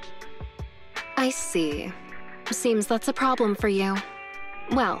now. I see. Seems that's a problem for you.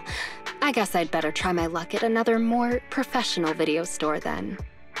 Well, I guess I'd better try my luck at another more professional video store then.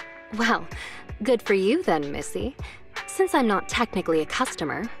 Well, good for you then, Missy. Since I'm not technically a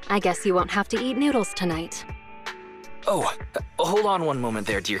customer, I guess you won't have to eat noodles tonight. Oh, hold on one moment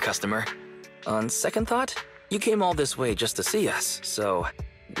there, dear customer. On second thought, you came all this way just to see us, so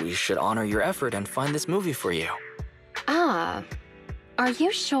we should honor your effort and find this movie for you. Ah, are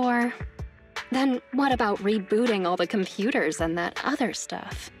you sure? Then what about rebooting all the computers and that other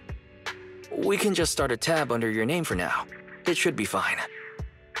stuff? We can just start a tab under your name for now. It should be fine.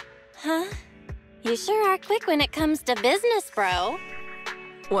 Huh? You sure are quick when it comes to business, bro.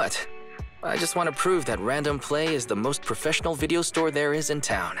 What? I just want to prove that Random Play is the most professional video store there is in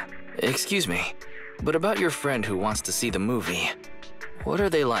town. Excuse me, but about your friend who wants to see the movie, what are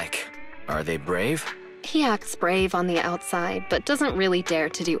they like? Are they brave? He acts brave on the outside, but doesn't really dare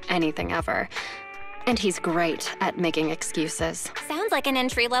to do anything ever. And he's great at making excuses. Sounds like an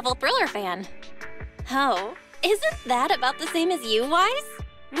entry-level thriller fan. Oh, isn't that about the same as you, Wise?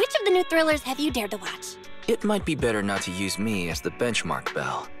 Which of the new thrillers have you dared to watch? It might be better not to use me as the benchmark,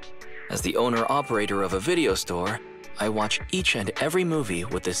 Belle. As the owner-operator of a video store, I watch each and every movie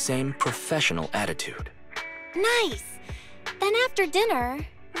with the same professional attitude. Nice! Then after dinner,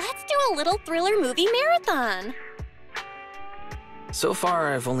 let's do a little thriller movie marathon. So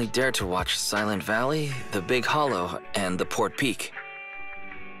far, I've only dared to watch Silent Valley, The Big Hollow, and The Port Peak.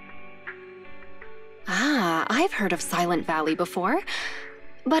 Ah, I've heard of Silent Valley before,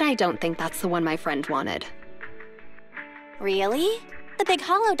 but I don't think that's the one my friend wanted. Really? The Big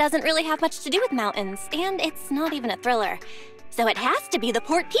Hollow doesn't really have much to do with mountains, and it's not even a thriller. So it has to be the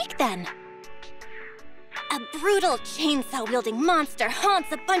Port Peak then. A brutal chainsaw-wielding monster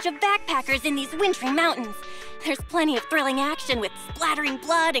haunts a bunch of backpackers in these wintry mountains. There's plenty of thrilling action with splattering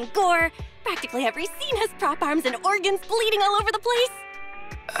blood and gore. Practically every scene has prop arms and organs bleeding all over the place.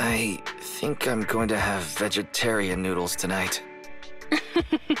 I think I'm going to have vegetarian noodles tonight.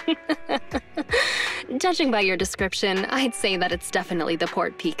 Judging by your description, I'd say that it's definitely the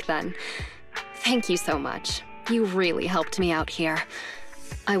Port Peak then. Thank you so much. You really helped me out here.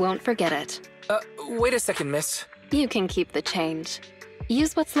 I won't forget it. Wait a second, miss. You can keep the change.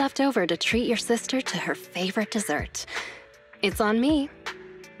 Use what's left over to treat your sister to her favorite dessert. It's on me.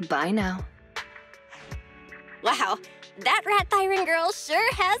 Bye now. Wow, that rat Thyron girl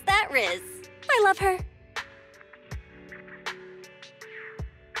sure has that riz. I love her.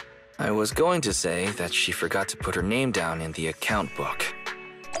 I was going to say that she forgot to put her name down in the account book.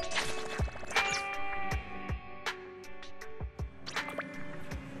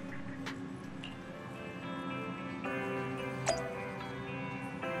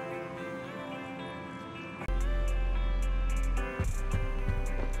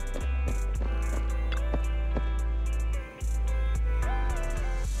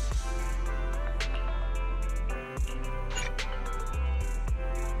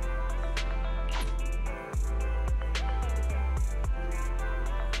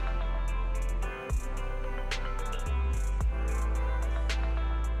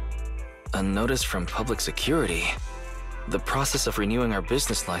 A notice from public security. The process of renewing our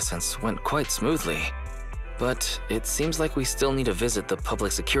business license went quite smoothly, but it seems like we still need to visit the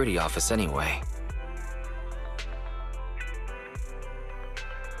public security office anyway.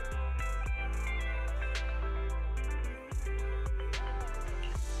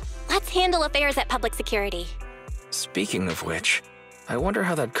 Let's handle affairs at public security. Speaking of which, I wonder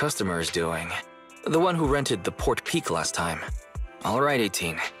how that customer is doing. The one who rented the Port Peak last time. All right,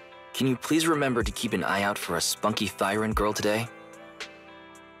 18. Can you please remember to keep an eye out for a spunky Thyran girl today?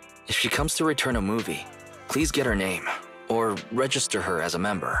 If she comes to return a movie, please get her name, or register her as a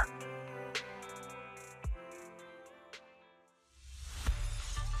member.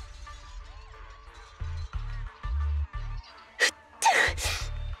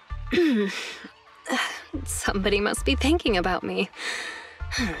 Somebody must be thinking about me.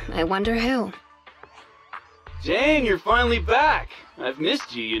 I wonder who. Jane, you're finally back. I've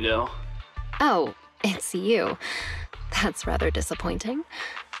missed you, you know. Oh, it's you. That's rather disappointing.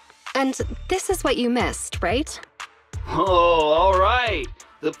 And this is what you missed, right? Oh, all right.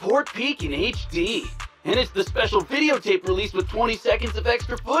 The Port Peak in HD. And it's the special videotape release with 20 seconds of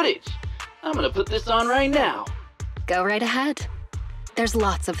extra footage. I'm gonna put this on right now. Go right ahead. There's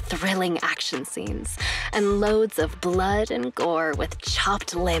lots of thrilling action scenes, and loads of blood and gore with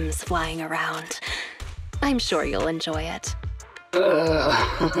chopped limbs flying around. I'm sure you'll enjoy it.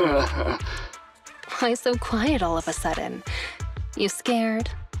 Why so quiet all of a sudden? You scared?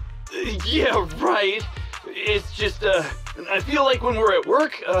 Yeah, right. It's just, I feel like when we're at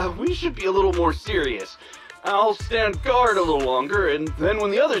work, we should be a little more serious. I'll stand guard a little longer, and then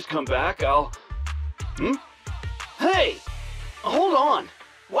when the others come back, I'll... Hey! Hold on.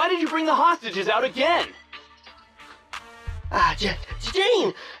 Why did you bring the hostages out again?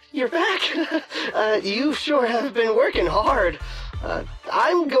 Jane, you're back. You sure have been working hard.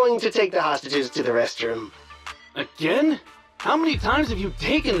 I'm going to take the hostages to the restroom. Again? How many times have you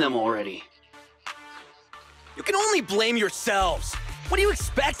taken them already? You can only blame yourselves. What do you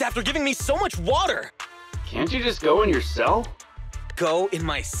expect after giving me so much water? Can't you just go in your cell? Go in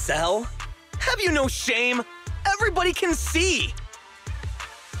my cell? Have you no shame? Everybody can see!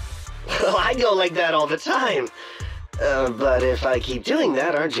 Well, I go like that all the time. But if I keep doing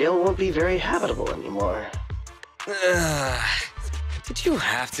that, our jail won't be very habitable anymore. Did you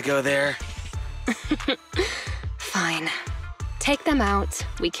have to go there? Fine. Take them out.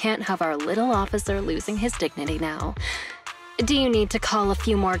 We can't have our little officer losing his dignity now. Do you need to call a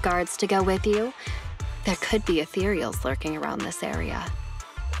few more guards to go with you? There could be ethereals lurking around this area.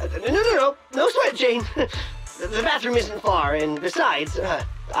 No sweat, Jane. The bathroom isn't far, and besides,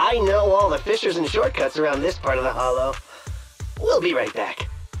 I know all the fissures and shortcuts around this part of the hollow. We'll be right back.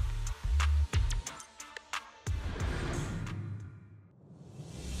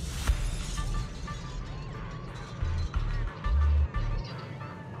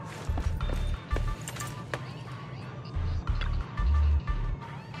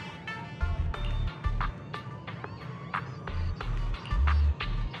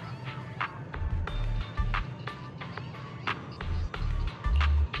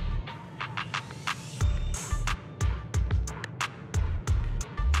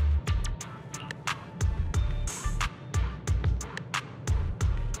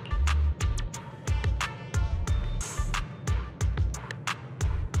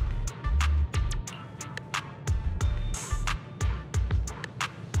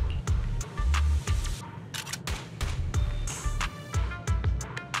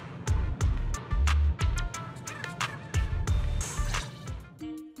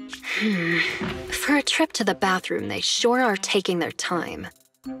 For a trip to the bathroom, they sure are taking their time.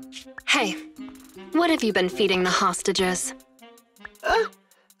 Hey, what have you been feeding the hostages?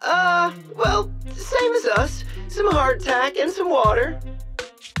 Well, same as us. Some hardtack and some water.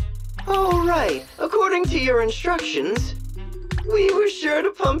 All right, according to your instructions, we were sure to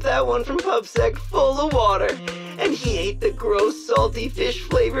pump that one from PubSec full of water, and he ate the gross, salty,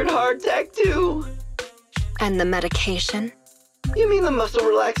 fish-flavored hardtack too. And the medication? You mean the muscle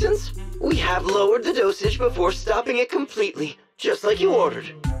relaxants? We have lowered the dosage before stopping it completely, just like you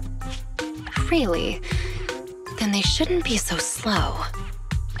ordered. Really? Then they shouldn't be so slow.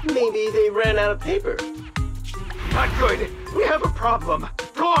 Maybe they ran out of paper. Not good. We have a problem.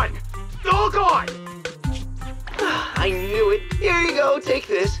 Gone. All gone. I knew it. Here you go, take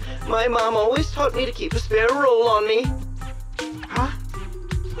this. My mom always taught me to keep a spare roll on me. Huh?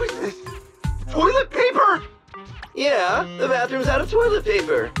 What's this? Toilet paper? Yeah, the bathroom's out of toilet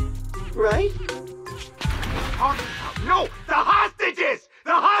paper. Right? No! The hostages!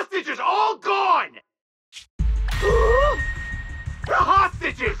 The hostages all gone! The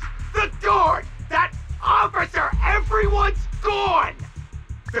hostages! The guard! That officer! Everyone's gone!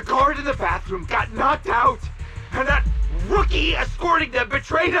 The guard in the bathroom got knocked out, and that rookie escorting them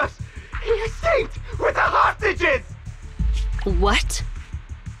betrayed us! He escaped with the hostages! What?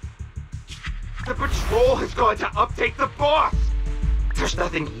 The patrol has gone to update the boss! There's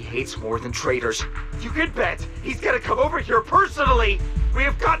nothing he hates more than traitors. You can bet he's gonna come over here personally! We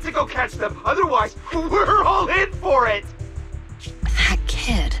have got to go catch them, otherwise we're all in for it! That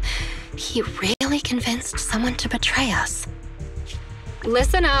kid, he really convinced someone to betray us.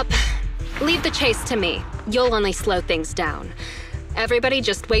 Listen up. Leave the chase to me. You'll only slow things down. Everybody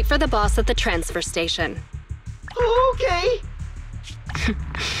just wait for the boss at the transfer station. Okay.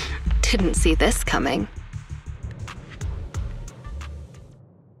 Didn't see this coming.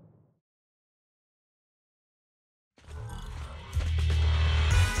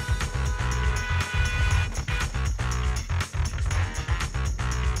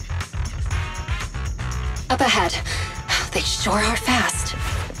 Up ahead. They sure are fast.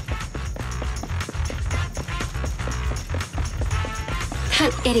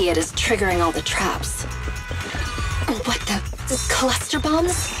 That idiot is triggering all the traps. What the? Cluster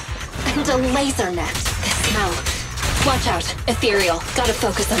bombs? And a laser net. The smell. Watch out. Ethereal. Gotta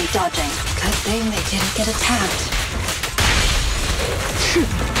focus on dodging. Good thing they didn't get attacked.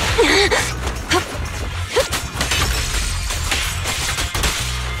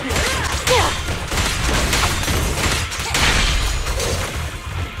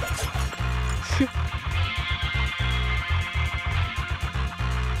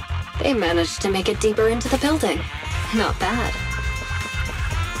 They managed to make it deeper into the building. Not bad.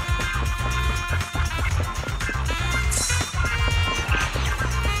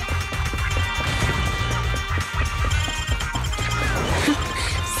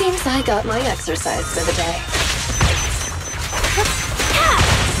 Seems I got my exercise for the day.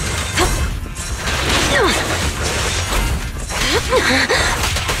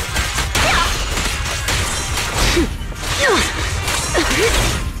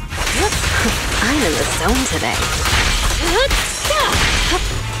 I'm in the zone today.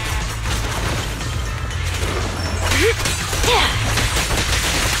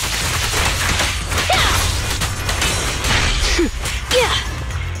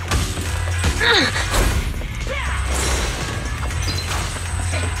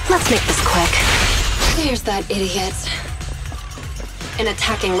 Let's make this quick. There's that idiot. An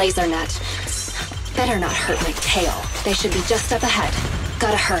attacking laser net. Better not hurt my tail. They should be just up ahead.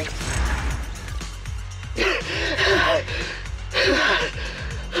 Gotta hurry.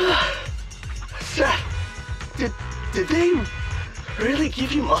 Seth, did they really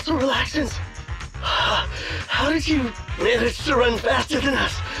give you muscle relaxants? How did you manage to run faster than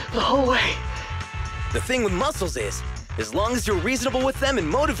us the whole way? The thing with muscles is, as long as you're reasonable with them and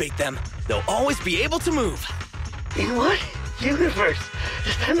motivate them, they'll always be able to move. In what universe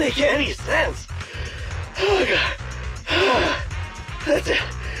does that make any sense? Oh god. That's it.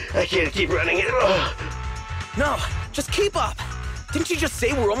 I can't keep running it. No, just keep up. Didn't you just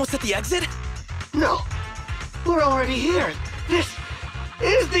say we're almost at the exit? No, we're already here. This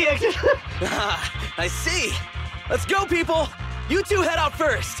is the exit. I see. Let's go, people. You two head out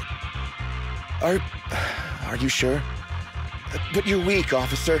first. Are you sure? But you're weak,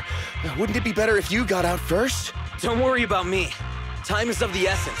 officer. Wouldn't it be better if you got out first? Don't worry about me. Time is of the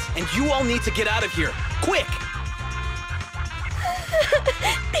essence, and you all need to get out of here. Quick!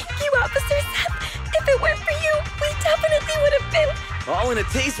 Thank you, Officer Seth. If it weren't for you, we definitely would have been... All in a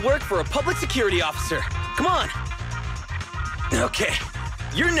day's work for a public security officer. Come on. Okay,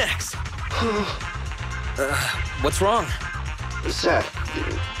 you're next. What's wrong? Seth,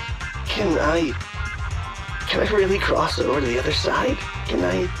 can I really cross over to the other side? Can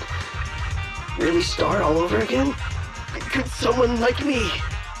I really start all over again? Could someone like me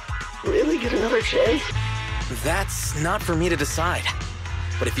really get another chance? That's not for me to decide.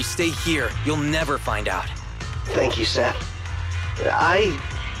 But if you stay here, you'll never find out. Thank you, Seth.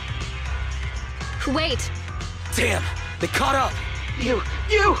 Wait! Damn, they caught up! You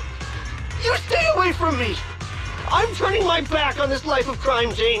stay away from me! I'm turning my back on this life of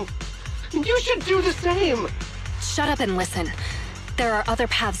crime, Jane. You should do the same. Shut up and listen. There are other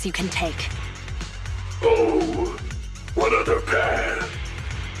paths you can take. Oh, what other path?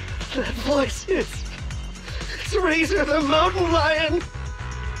 That voice, it's Razor the Mountain Lion!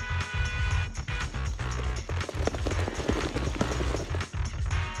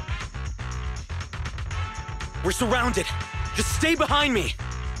 We're surrounded. Just stay behind me.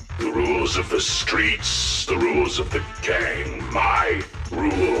 The rules of the streets, the rules of the gang, my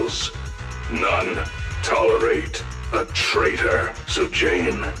rules. None tolerate a traitor. So,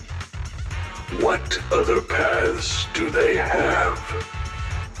 Jane, What other paths do they have?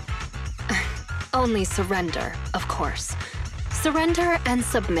 Only surrender, of course. Surrender and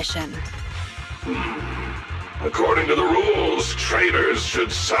submission. According to the rules, traitors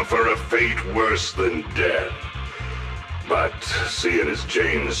should suffer a fate worse than death. But seeing as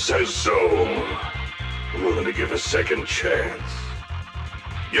Jane says so, I'm willing to give a second chance.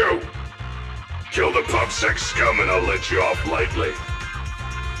 You! Kill the PubSec scum and I'll let you off lightly.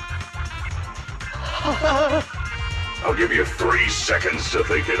 I'll give you 3 seconds to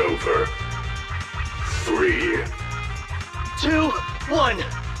think it over. 3, 2, 1.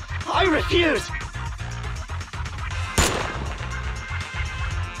 I refuse.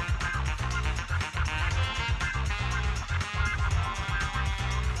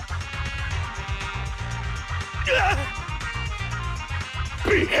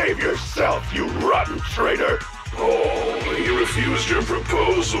 Behave yourself, you rotten traitor! Oh, you refused your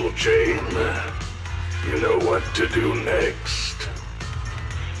proposal, Jane. You know what to do next.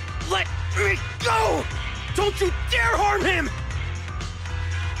 Let me go! Don't you dare harm him!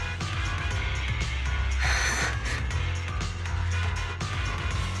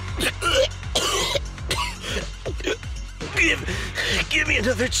 Give me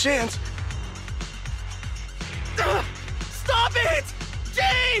another chance. Stop it!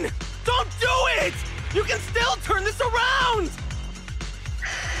 Jane! Don't do it! You can still turn this around!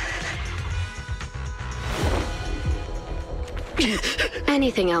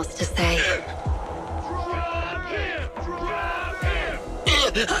 Anything else to say?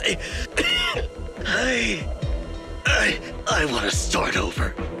 I want to start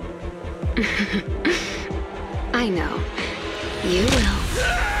over. I know. You will.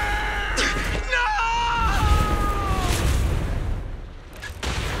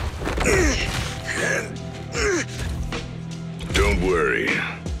 Don't worry,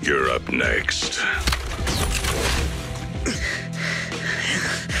 you're up next.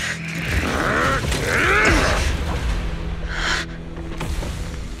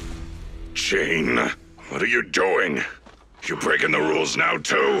 Jane, what are you doing? You breaking the rules now,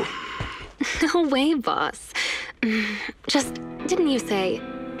 too? No way, boss. Just, didn't you say,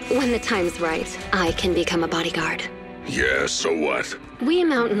 when the time's right, I can become a bodyguard? Yeah, so what? We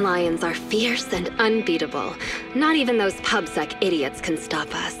mountain lions are fierce and unbeatable. Not even those PubSec idiots can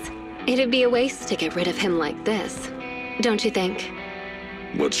stop us. It'd be a waste to get rid of him like this, don't you think?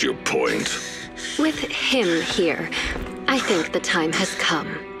 What's your point? With him here, I think the time has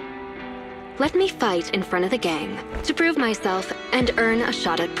come. Let me fight in front of the gang to prove myself and earn a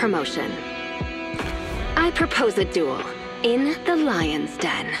shot at promotion. I propose a duel in the lion's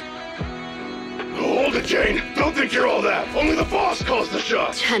den. Hold it, Jane! Don't think you're all that! Only the boss calls the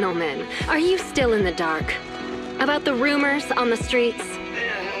shots! Gentlemen, are you still in the dark? About the rumors on the streets?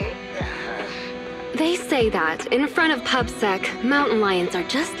 They say that in front of PubSec, mountain lions are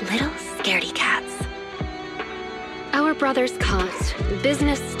just little scaredy cats. Our brothers caught,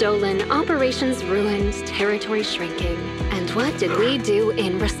 business stolen, operations ruined, territory shrinking. And what did we do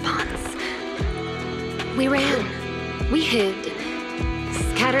in response? We ran. We hid.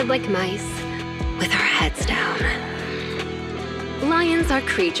 Scattered like mice, with our heads down. Lions are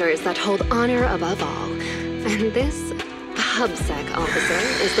creatures that hold honor above all. And this PubSec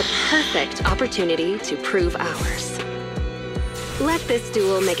officer is the perfect opportunity to prove ours. Let this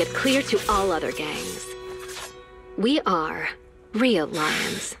duel make it clear to all other gangs. We are real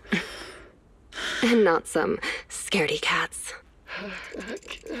lions. And not some scaredy cats.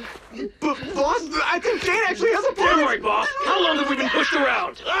 Boss, I think Jane actually has a point. Don't worry, boss. How long have we been pushed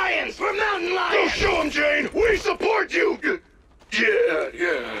around? Lions! We're mountain Go lions! show him, Jane! We support you! Yeah.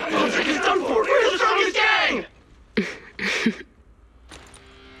 PubSec is done for. We're the strongest gang!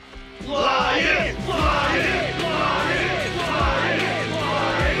 Lions! Lions! Lions!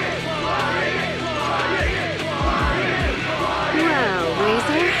 Well,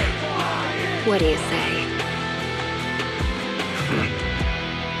 Razor, what do you say?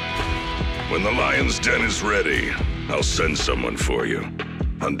 When the lion's den is ready, I'll send someone for you.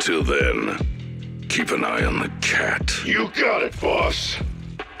 Until then, keep an eye on the cat. You got it, boss.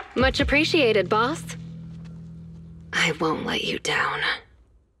 Much appreciated, boss. I won't let you down.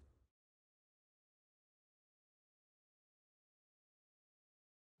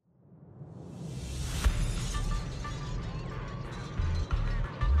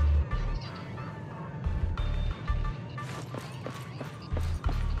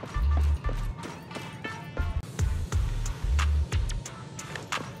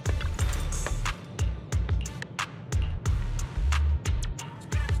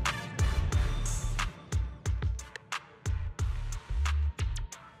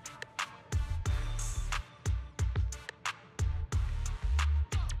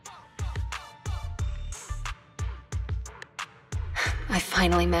 I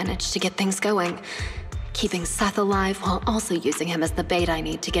finally managed to get things going, keeping Seth alive while also using him as the bait I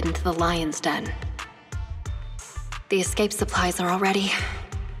need to get into the lion's den. The escape supplies are all ready.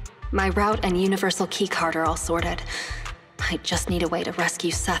 My route and universal keycard are all sorted. I just need a way to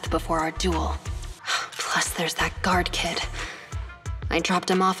rescue Seth before our duel. Plus, there's that guard kid. I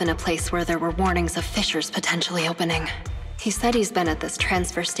dropped him off in a place where there were warnings of fissures potentially opening. He said he's been at this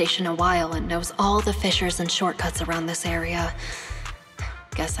transfer station a while and knows all the fissures and shortcuts around this area.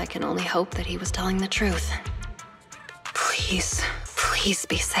 Guess I can only hope that he was telling the truth. Please, please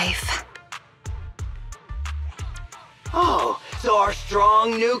be safe. Oh, so our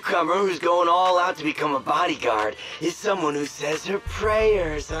strong newcomer who's going all out to become a bodyguard is someone who says her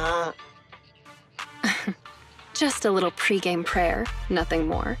prayers, huh? Just a little pregame prayer, nothing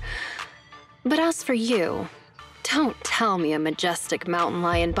more. But as for you, don't tell me a majestic mountain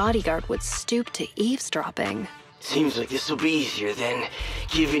lion bodyguard would stoop to eavesdropping. Seems like this will be easier then,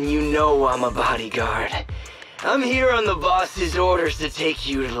 given you know I'm a bodyguard. I'm here on the boss's orders to take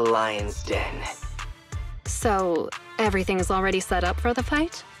you to the lion's den. So, everything's already set up for the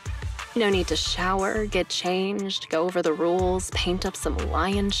fight? No need to shower, get changed, go over the rules, paint up some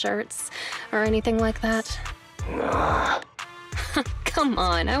lion shirts, or anything like that? Come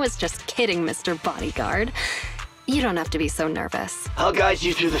on, I was just kidding, Mr. Bodyguard. You don't have to be so nervous. I'll guide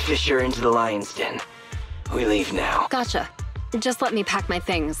you through the fissure into the lion's den. We leave now. Gotcha. Just let me pack my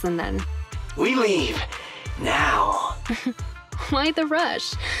things and then... We leave now. Why the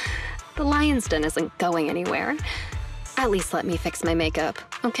rush? The lion's den isn't going anywhere. At least let me fix my makeup,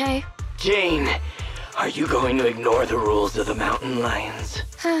 okay? Jane, are you going to ignore the rules of the mountain lions?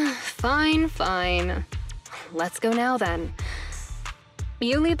 Fine, fine. Let's go now then.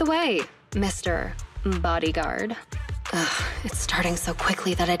 You lead the way, Mr. Bodyguard. Ugh, it's starting so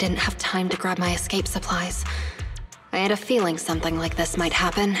quickly that I didn't have time to grab my escape supplies. I had a feeling something like this might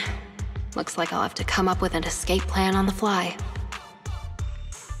happen. Looks like I'll have to come up with an escape plan on the fly.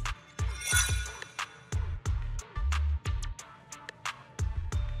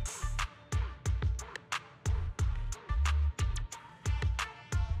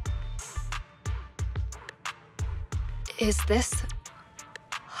 Is this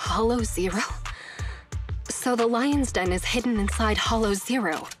Hollow Zero? So the lion's den is hidden inside Hollow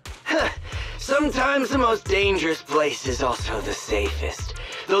Zero. Sometimes the most dangerous place is also the safest.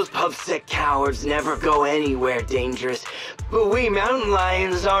 Those pubsec cowards never go anywhere dangerous, but we mountain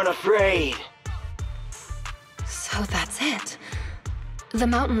lions aren't afraid. So that's it. The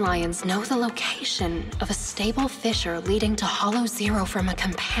mountain lions know the location of a stable fissure leading to Hollow Zero from a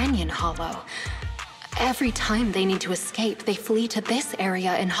companion hollow. Every time they need to escape, they flee to this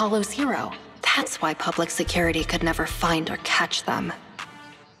area in Hollow Zero. That's why public security could never find or catch them.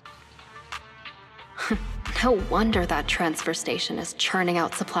 No wonder that transfer station is churning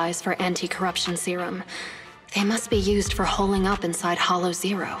out supplies for anti-corruption serum. They must be used for holing up inside Hollow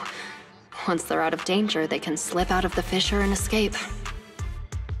Zero. Once they're out of danger, they can slip out of the fissure and escape.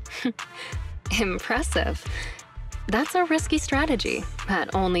 Impressive. That's a risky strategy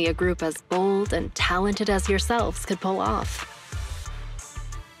that only a group as bold and talented as yourselves could pull off.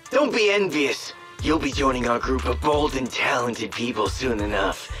 Don't be envious. You'll be joining our group of bold and talented people soon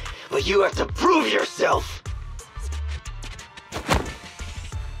enough. But you have to prove yourself!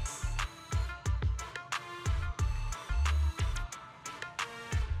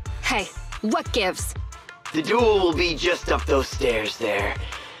 Hey, what gives? The duel will be just up those stairs there.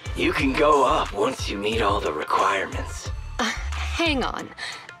 You can go up once you meet all the requirements. Hang on.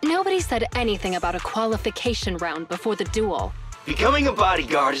 Nobody said anything about a qualification round before the duel. Becoming a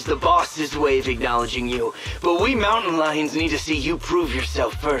bodyguard is the boss's way of acknowledging you, but we mountain lions need to see you prove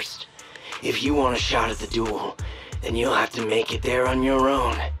yourself first. If you want a shot at the duel, then you'll have to make it there on your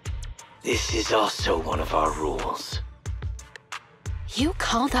own. This is also one of our rules. You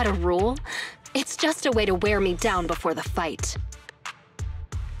call that a rule? It's just a way to wear me down before the fight.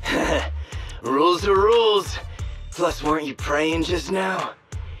 Rules are rules. Plus, weren't you praying just now?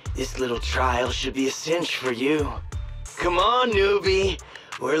 This little trial should be a cinch for you. Come on, newbie.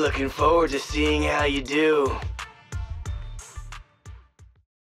 We're looking forward to seeing how you do.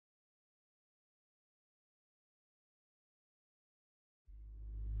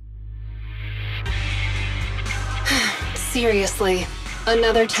 Seriously,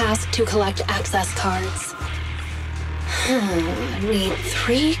 another task to collect access cards. Need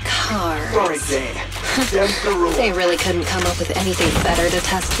 3 cards. Sorry, Jane. That's the rule. They really couldn't come up with anything better to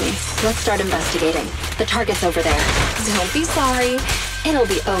test me. Let's start investigating. The target's over there. Don't be sorry. It'll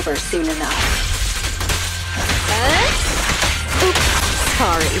be over soon enough. Oops,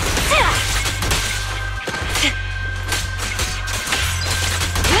 sorry.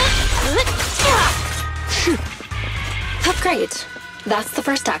 Great. That's the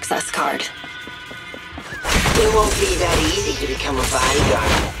first access card. It won't be that easy to become a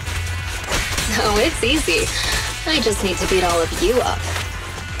bodyguard. Oh, it's easy. I just need to beat all of you up.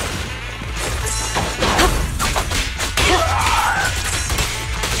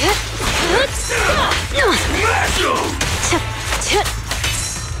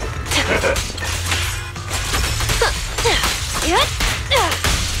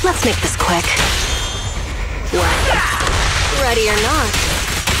 Let's make this quick. What? Ready or not,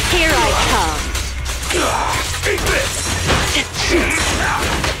 here I come. Take this!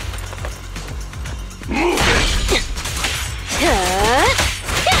 Move it!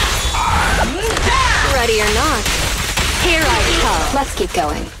 Ready or not, here I come. Let's keep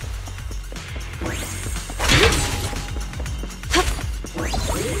going.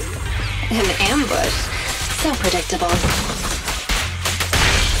 An ambush. So predictable.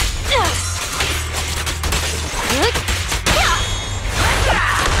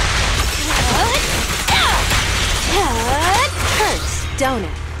 Hurts, don't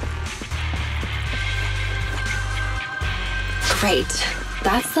it? Great.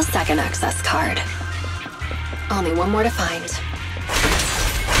 That's the second access card. Only one more to find.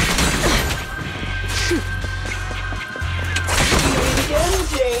 Again,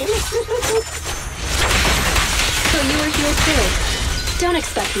 Jane. So you were here too. Don't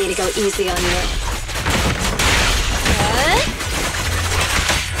expect me to go easy on you.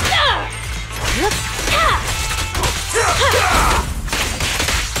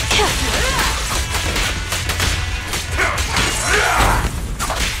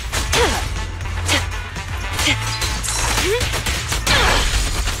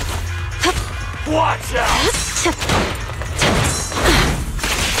 Watch out!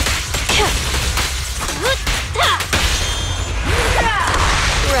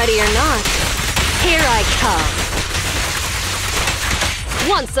 Ready or not, here I come.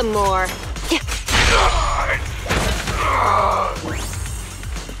 Want some more?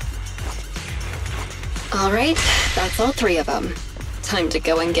 All right, that's all three of them. Time to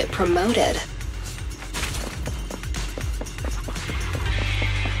go and get promoted.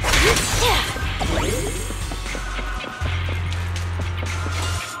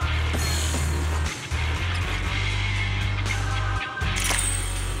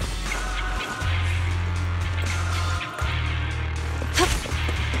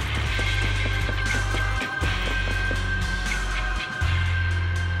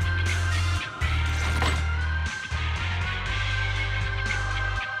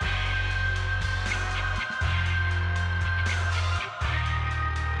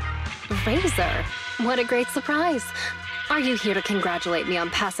 Razor, what a great surprise. Are you here to congratulate me on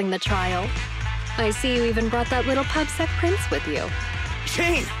passing the trial? I see you even brought that little pubsec prince with you.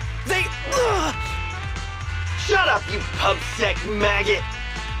 Jane, they... Shut up, you pubsec maggot!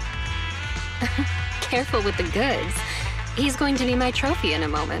 Careful with the goods. He's going to be my trophy in a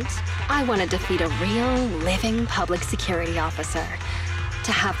moment. I want to defeat a real, living public security officer.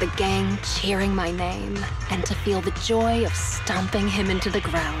 To have the gang cheering my name, and to feel the joy of stomping him into the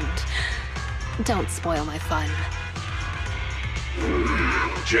ground. Don't spoil my fun.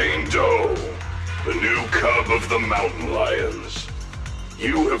 Jane Doe, the new cub of the Mountain Lions.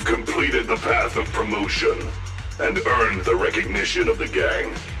 You have completed the path of promotion and earned the recognition of the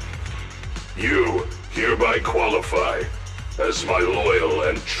gang. You hereby qualify as my loyal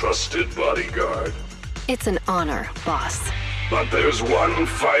and trusted bodyguard. It's an honor, boss. But there's one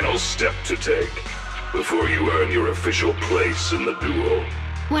final step to take before you earn your official place in the duel.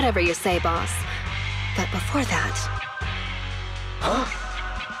 Whatever you say, boss. But before that... Huh?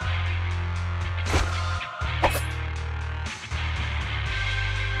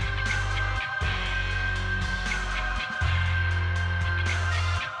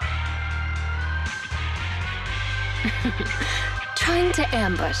 Trying to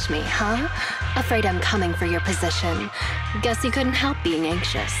ambush me, huh? Afraid I'm coming for your position. Guess you couldn't help being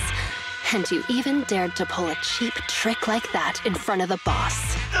anxious. And you even dared to pull a cheap trick like that in front of the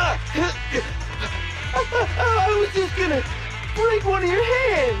boss. I was just gonna break one of your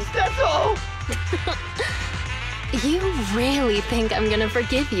hands, that's all! You really think I'm gonna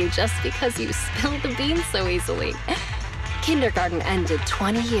forgive you just because you spilled the beans so easily? Kindergarten ended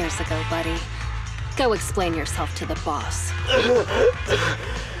 20 years ago, buddy. Go explain yourself to the boss.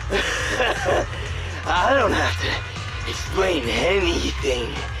 I don't have to explain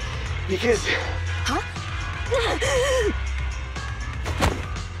anything, because... Huh?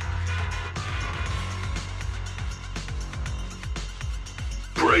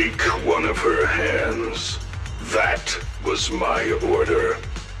 Break one of her hands. That was my order.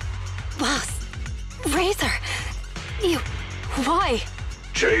 Boss, Razor, you... Why?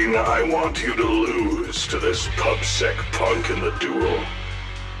 Jane, I want you to lose to this pubsec punk in the duel.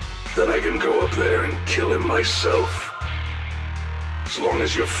 Then I can go up there and kill him myself. As long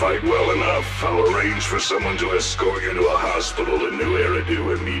as you fight well enough, I'll arrange for someone to escort you to a hospital in New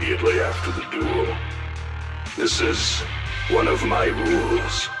Eridu immediately after the duel. This is one of my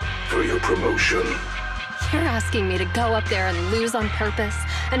rules for your promotion. You're asking me to go up there and lose on purpose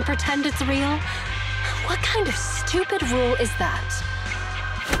and pretend it's real? What kind of stupid rule is that?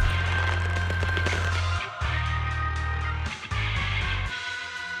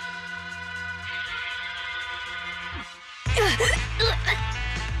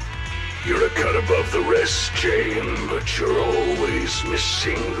 You're a cut above the rest, Jane, but you're always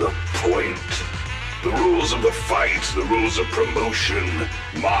missing the point. The rules of the fight, the rules of promotion,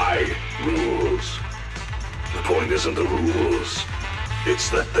 my rules. The point isn't the rules, it's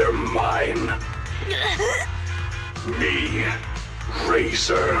that they're mine. Me,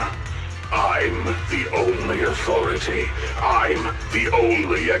 Razor. I'm the only authority. I'm the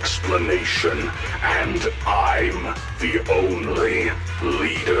only explanation. And I'm the only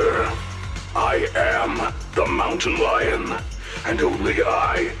leader. I am the Mountain Lion, and only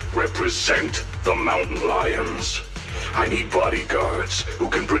I represent the Mountain Lions. I need bodyguards who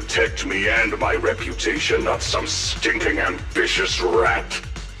can protect me and my reputation, not some stinking ambitious rat.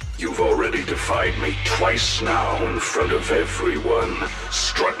 You've already defied me twice now in front of everyone,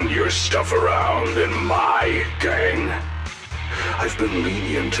 strutting your stuff around in my gang. I've been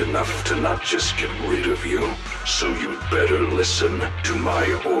lenient enough to not just get rid of you, so you'd better listen to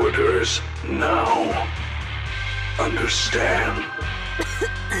my orders now. Understand?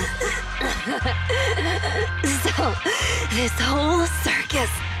 So, this whole circus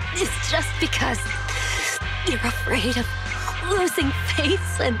is just because you're afraid of losing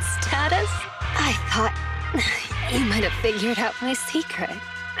face and status? I thought you might have figured out my secret.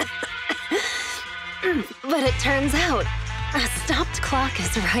 But it turns out, a stopped clock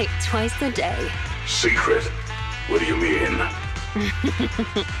is right twice a day. Secret? What do you mean?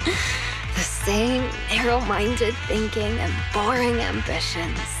 The same narrow-minded thinking and boring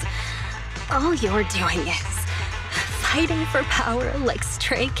ambitions. All you're doing is fighting for power like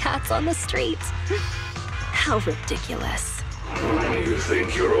stray cats on the street. How ridiculous. You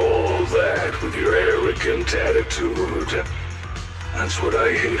think you're all that with your arrogant attitude. That's what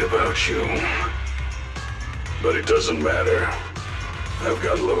I hate about you. But it doesn't matter. I've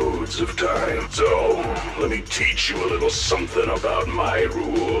got loads of time. So, let me teach you a little something about my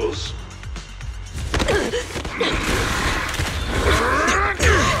rules.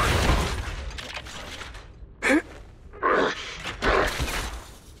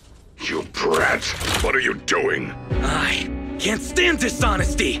 You brat! What are you doing? I can't stand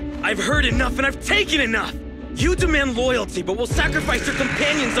dishonesty! I've heard enough and I've taken enough! You demand loyalty, but will sacrifice your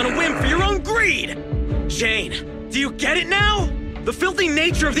companions on a whim for your own greed! Jane, do you get it now? The filthy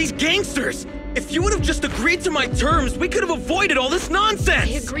nature of these gangsters! If you would have just agreed to my terms, we could have avoided all this nonsense!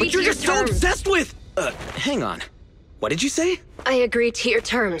 I agree but you're to your just so terms. obsessed with... hang on. What did you say? I agree to your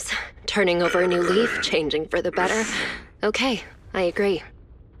terms. Turning over a new leaf, changing for the better. Okay, I agree.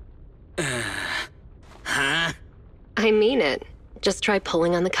 Huh? I mean it. Just try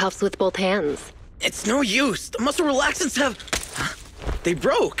pulling on the cuffs with both hands. It's no use. The muscle relaxants have... Huh? They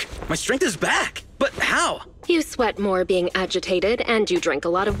broke. My strength is back. But how? You sweat more being agitated, and you drink a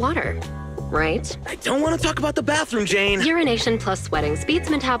lot of water. Right? I don't want to talk about the bathroom, Jane. Urination plus sweating speeds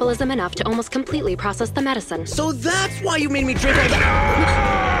metabolism enough to almost completely process the medicine. So that's why you made me drink all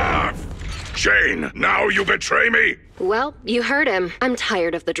that... Jane, now you betray me? Well, you heard him. I'm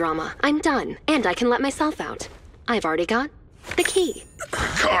tired of the drama. I'm done, and I can let myself out. I've already got the key.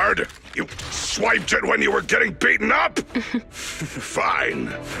 Card? You swiped it when you were getting beaten up?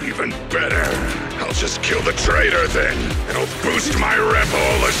 Fine. Even better. I'll just kill the traitor then. It'll boost my rep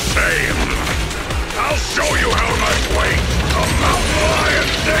all the same. I'll show you how much weight a mountain lion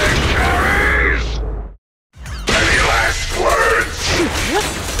thing carries! Any last words?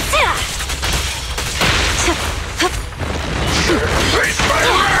 Face my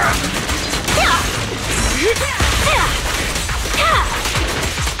wrath!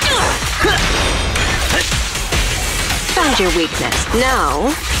 Found your weakness.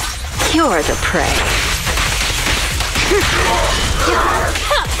 Now, you're the prey.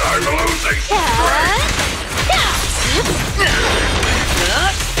 I'm losing strength!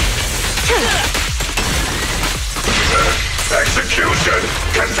 Execution!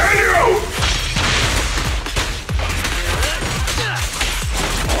 Continue!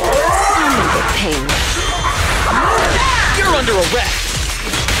 Painless. You're under arrest!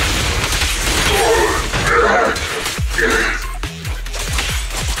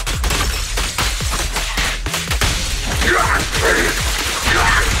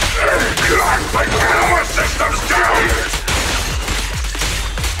 My power system's down!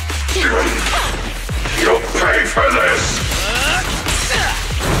 You'll pay for this!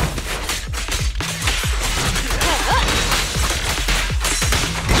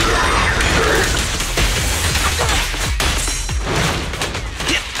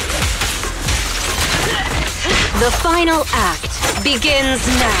 The final act begins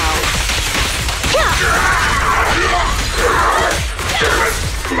now.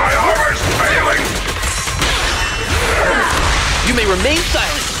 My armor's failing! You may remain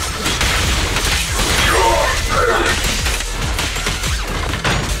silent.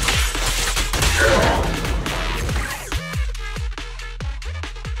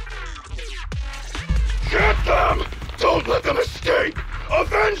 Get them! Don't let them escape!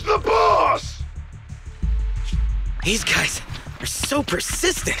 Avenge the boss! These guys are so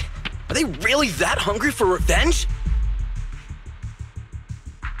persistent. Are they really that hungry for revenge?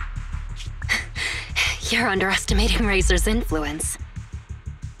 You're underestimating Razor's influence.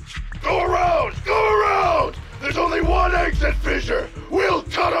 Go around! Go around! There's only one exit fissure! We'll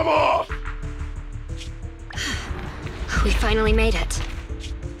cut them off! We finally made it.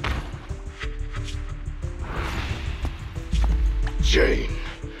 Jane,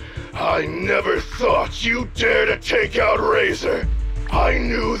 I never thought you'd dare to take out Razor. I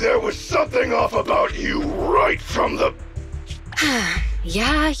knew there was something off about you right from the...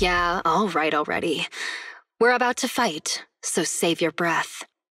 Yeah, all right already. We're about to fight, so save your breath.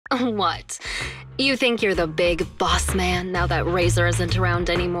 What? You think you're the big boss man now that Razor isn't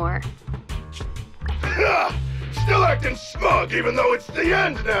around anymore? Ha! Still acting smug even though it's the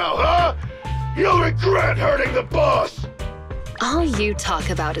end now, huh? You'll regret hurting the boss! All you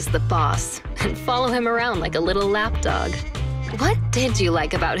talk about is the boss, and follow him around like a little lapdog. What did you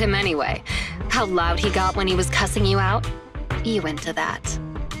like about him anyway? How loud he got when he was cussing you out? You into that.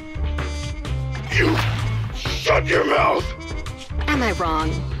 You... shut your mouth! Am I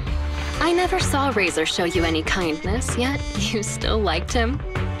wrong? I never saw Razor show you any kindness, yet you still liked him?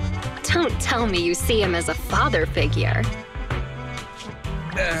 Don't tell me you see him as a father figure.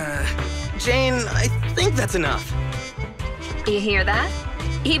 Jane, I think that's enough. You hear that?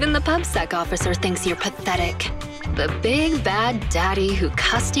 Even the PubSec officer thinks you're pathetic. The big bad daddy who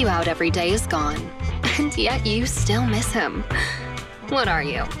cussed you out every day is gone, and yet you still miss him. What are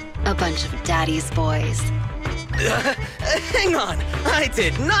you? A bunch of daddy's boys. Hang on! I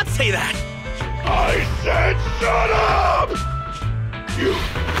did not say that! I said shut up!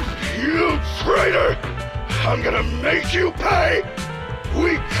 You traitor! I'm gonna make you pay!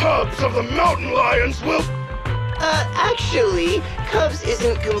 We cubs of the mountain lions will... Actually, Cubs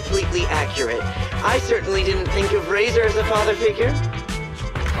isn't completely accurate. I certainly didn't think of Razor as a father figure.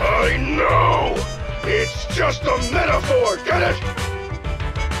 I know! It's just a metaphor, get it?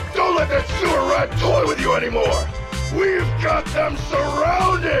 Don't let that sewer rat toy with you anymore! We've got them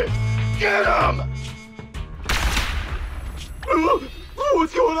surrounded! Get them!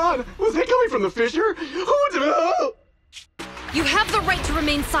 What's going on? Was that coming from the fissure? You have the right to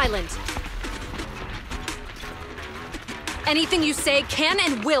remain silent. Anything you say can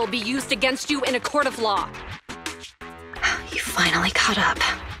and will be used against you in a court of law. You finally caught up.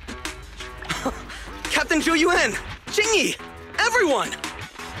 Captain Zhou Yuan! Jingyi! Everyone!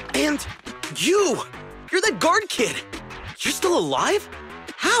 And you! You're that guard kid! You're still alive?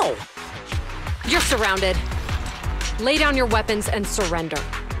 How? You're surrounded. Lay down your weapons and surrender.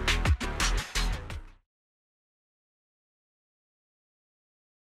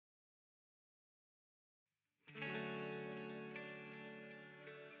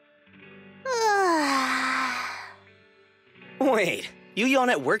 Wait, you yawn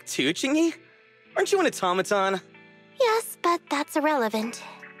at work too, Jingyi? Aren't you an automaton? Yes, but that's irrelevant.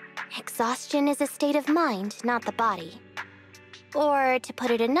 Exhaustion is a state of mind, not the body. Or, to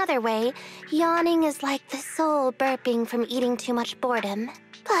put it another way, yawning is like the soul burping from eating too much boredom.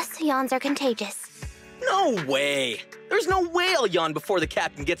 Plus, yawns are contagious. No way! There's no way I'll yawn before the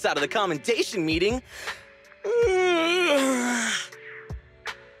captain gets out of the commendation meeting.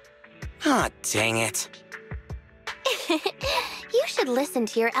 Ah, dang it. You should listen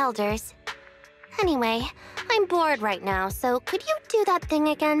to your elders. Anyway, I'm bored right now, so could you do that thing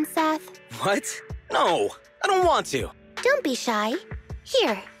again, Seth? What? No, I don't want to. Don't be shy.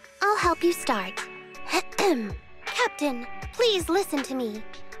 Here, I'll help you start. Captain, please listen to me.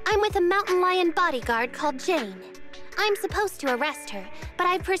 I'm with a mountain lion bodyguard called Jane. I'm supposed to arrest her, but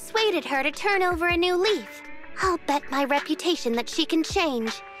I've persuaded her to turn over a new leaf. I'll bet my reputation that she can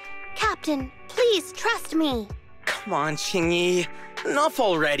change. Captain, please trust me. Come on, Jingyi. Enough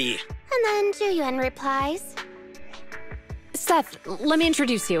already. And then Zhou Yuan replies, Seth, let me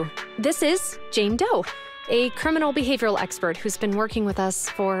introduce you. This is Jane Doe, a criminal behavioral expert who's been working with us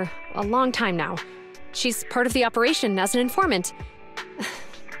for a long time now. She's part of the operation as an informant.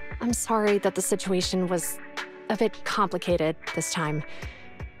 I'm sorry that the situation was a bit complicated this time.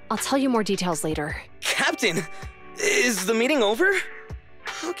 I'll tell you more details later. Captain, is the meeting over?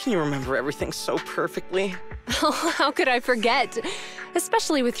 How can you remember everything so perfectly? Oh, how could I forget?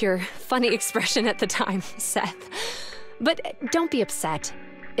 Especially with your funny expression at the time, Seth. But don't be upset.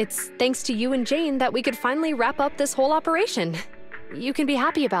 It's thanks to you and Jane that we could finally wrap up this whole operation. You can be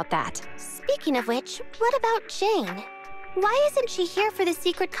happy about that. Speaking of which, what about Jane? Why isn't she here for the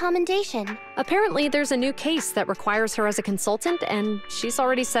secret commendation? Apparently, there's a new case that requires her as a consultant, and she's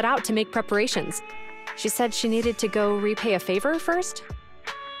already set out to make preparations. She said she needed to go repay a favor first.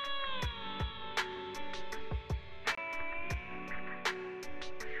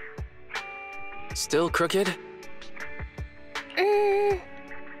 Still crooked?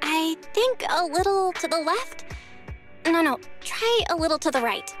 I think a little to the left? No, try a little to the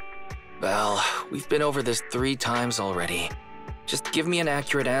right. Well, we've been over this 3 times already. Just give me an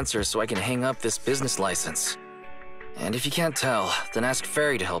accurate answer so I can hang up this business license. And if you can't tell, then ask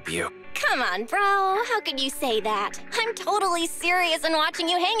Fairy to help you. Come on, bro. How could you say that? I'm totally serious in watching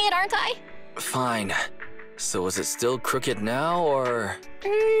you hang it, aren't I? Fine. So is it still crooked now, or...?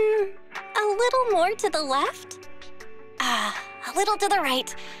 A little more to the left? A little to the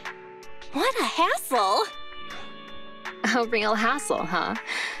right. What a hassle. A real hassle, huh?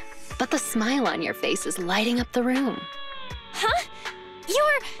 But the smile on your face is lighting up the room. Huh?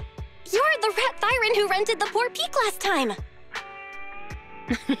 You're the rat Thyron who rented the poor peak last time.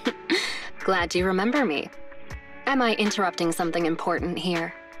 Glad you remember me. Am I interrupting something important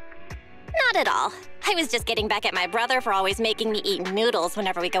here? Not at all. I was just getting back at my brother for always making me eat noodles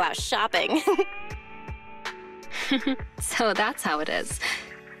whenever we go out shopping. So that's how it is.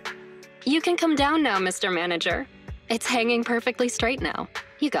 You can come down now, Mr. Manager. It's hanging perfectly straight now.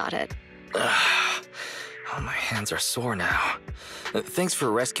 You got it. Oh, my hands are sore now. Thanks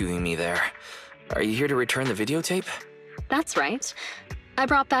for rescuing me there. Are you here to return the videotape? That's right. I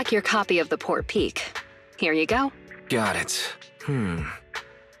brought back your copy of The Poor Peak. Here you go. Got it.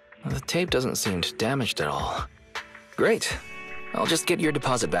 The tape doesn't seem damaged at all. Great. I'll just get your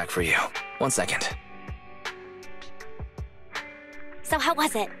deposit back for you. 1 second. So how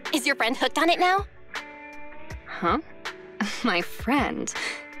was it? Is your friend hooked on it now? Huh? My friend?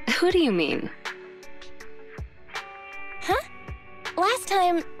 Who do you mean? Huh? Last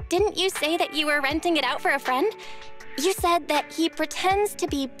time, didn't you say that you were renting it out for a friend? You said that he pretends to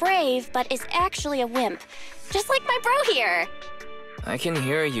be brave, but is actually a wimp. Just like my bro here. I can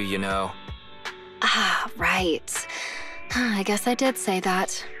hear you, you know. Ah, right. I guess I did say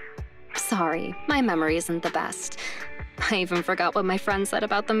that. Sorry, my memory isn't the best. I even forgot what my friend said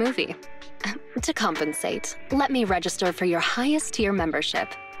about the movie. To compensate, let me register for your highest tier membership.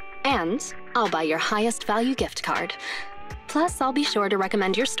 And I'll buy your highest value gift card. Plus, I'll be sure to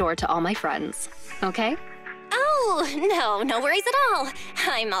recommend your store to all my friends. Okay? Oh, no worries at all.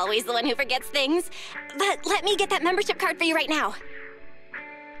 I'm always the one who forgets things. But let me get that membership card for you right now.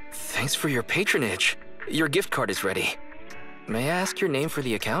 Thanks for your patronage. Your gift card is ready. May I ask your name for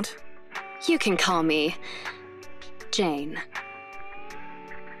the account? You can call me Jane.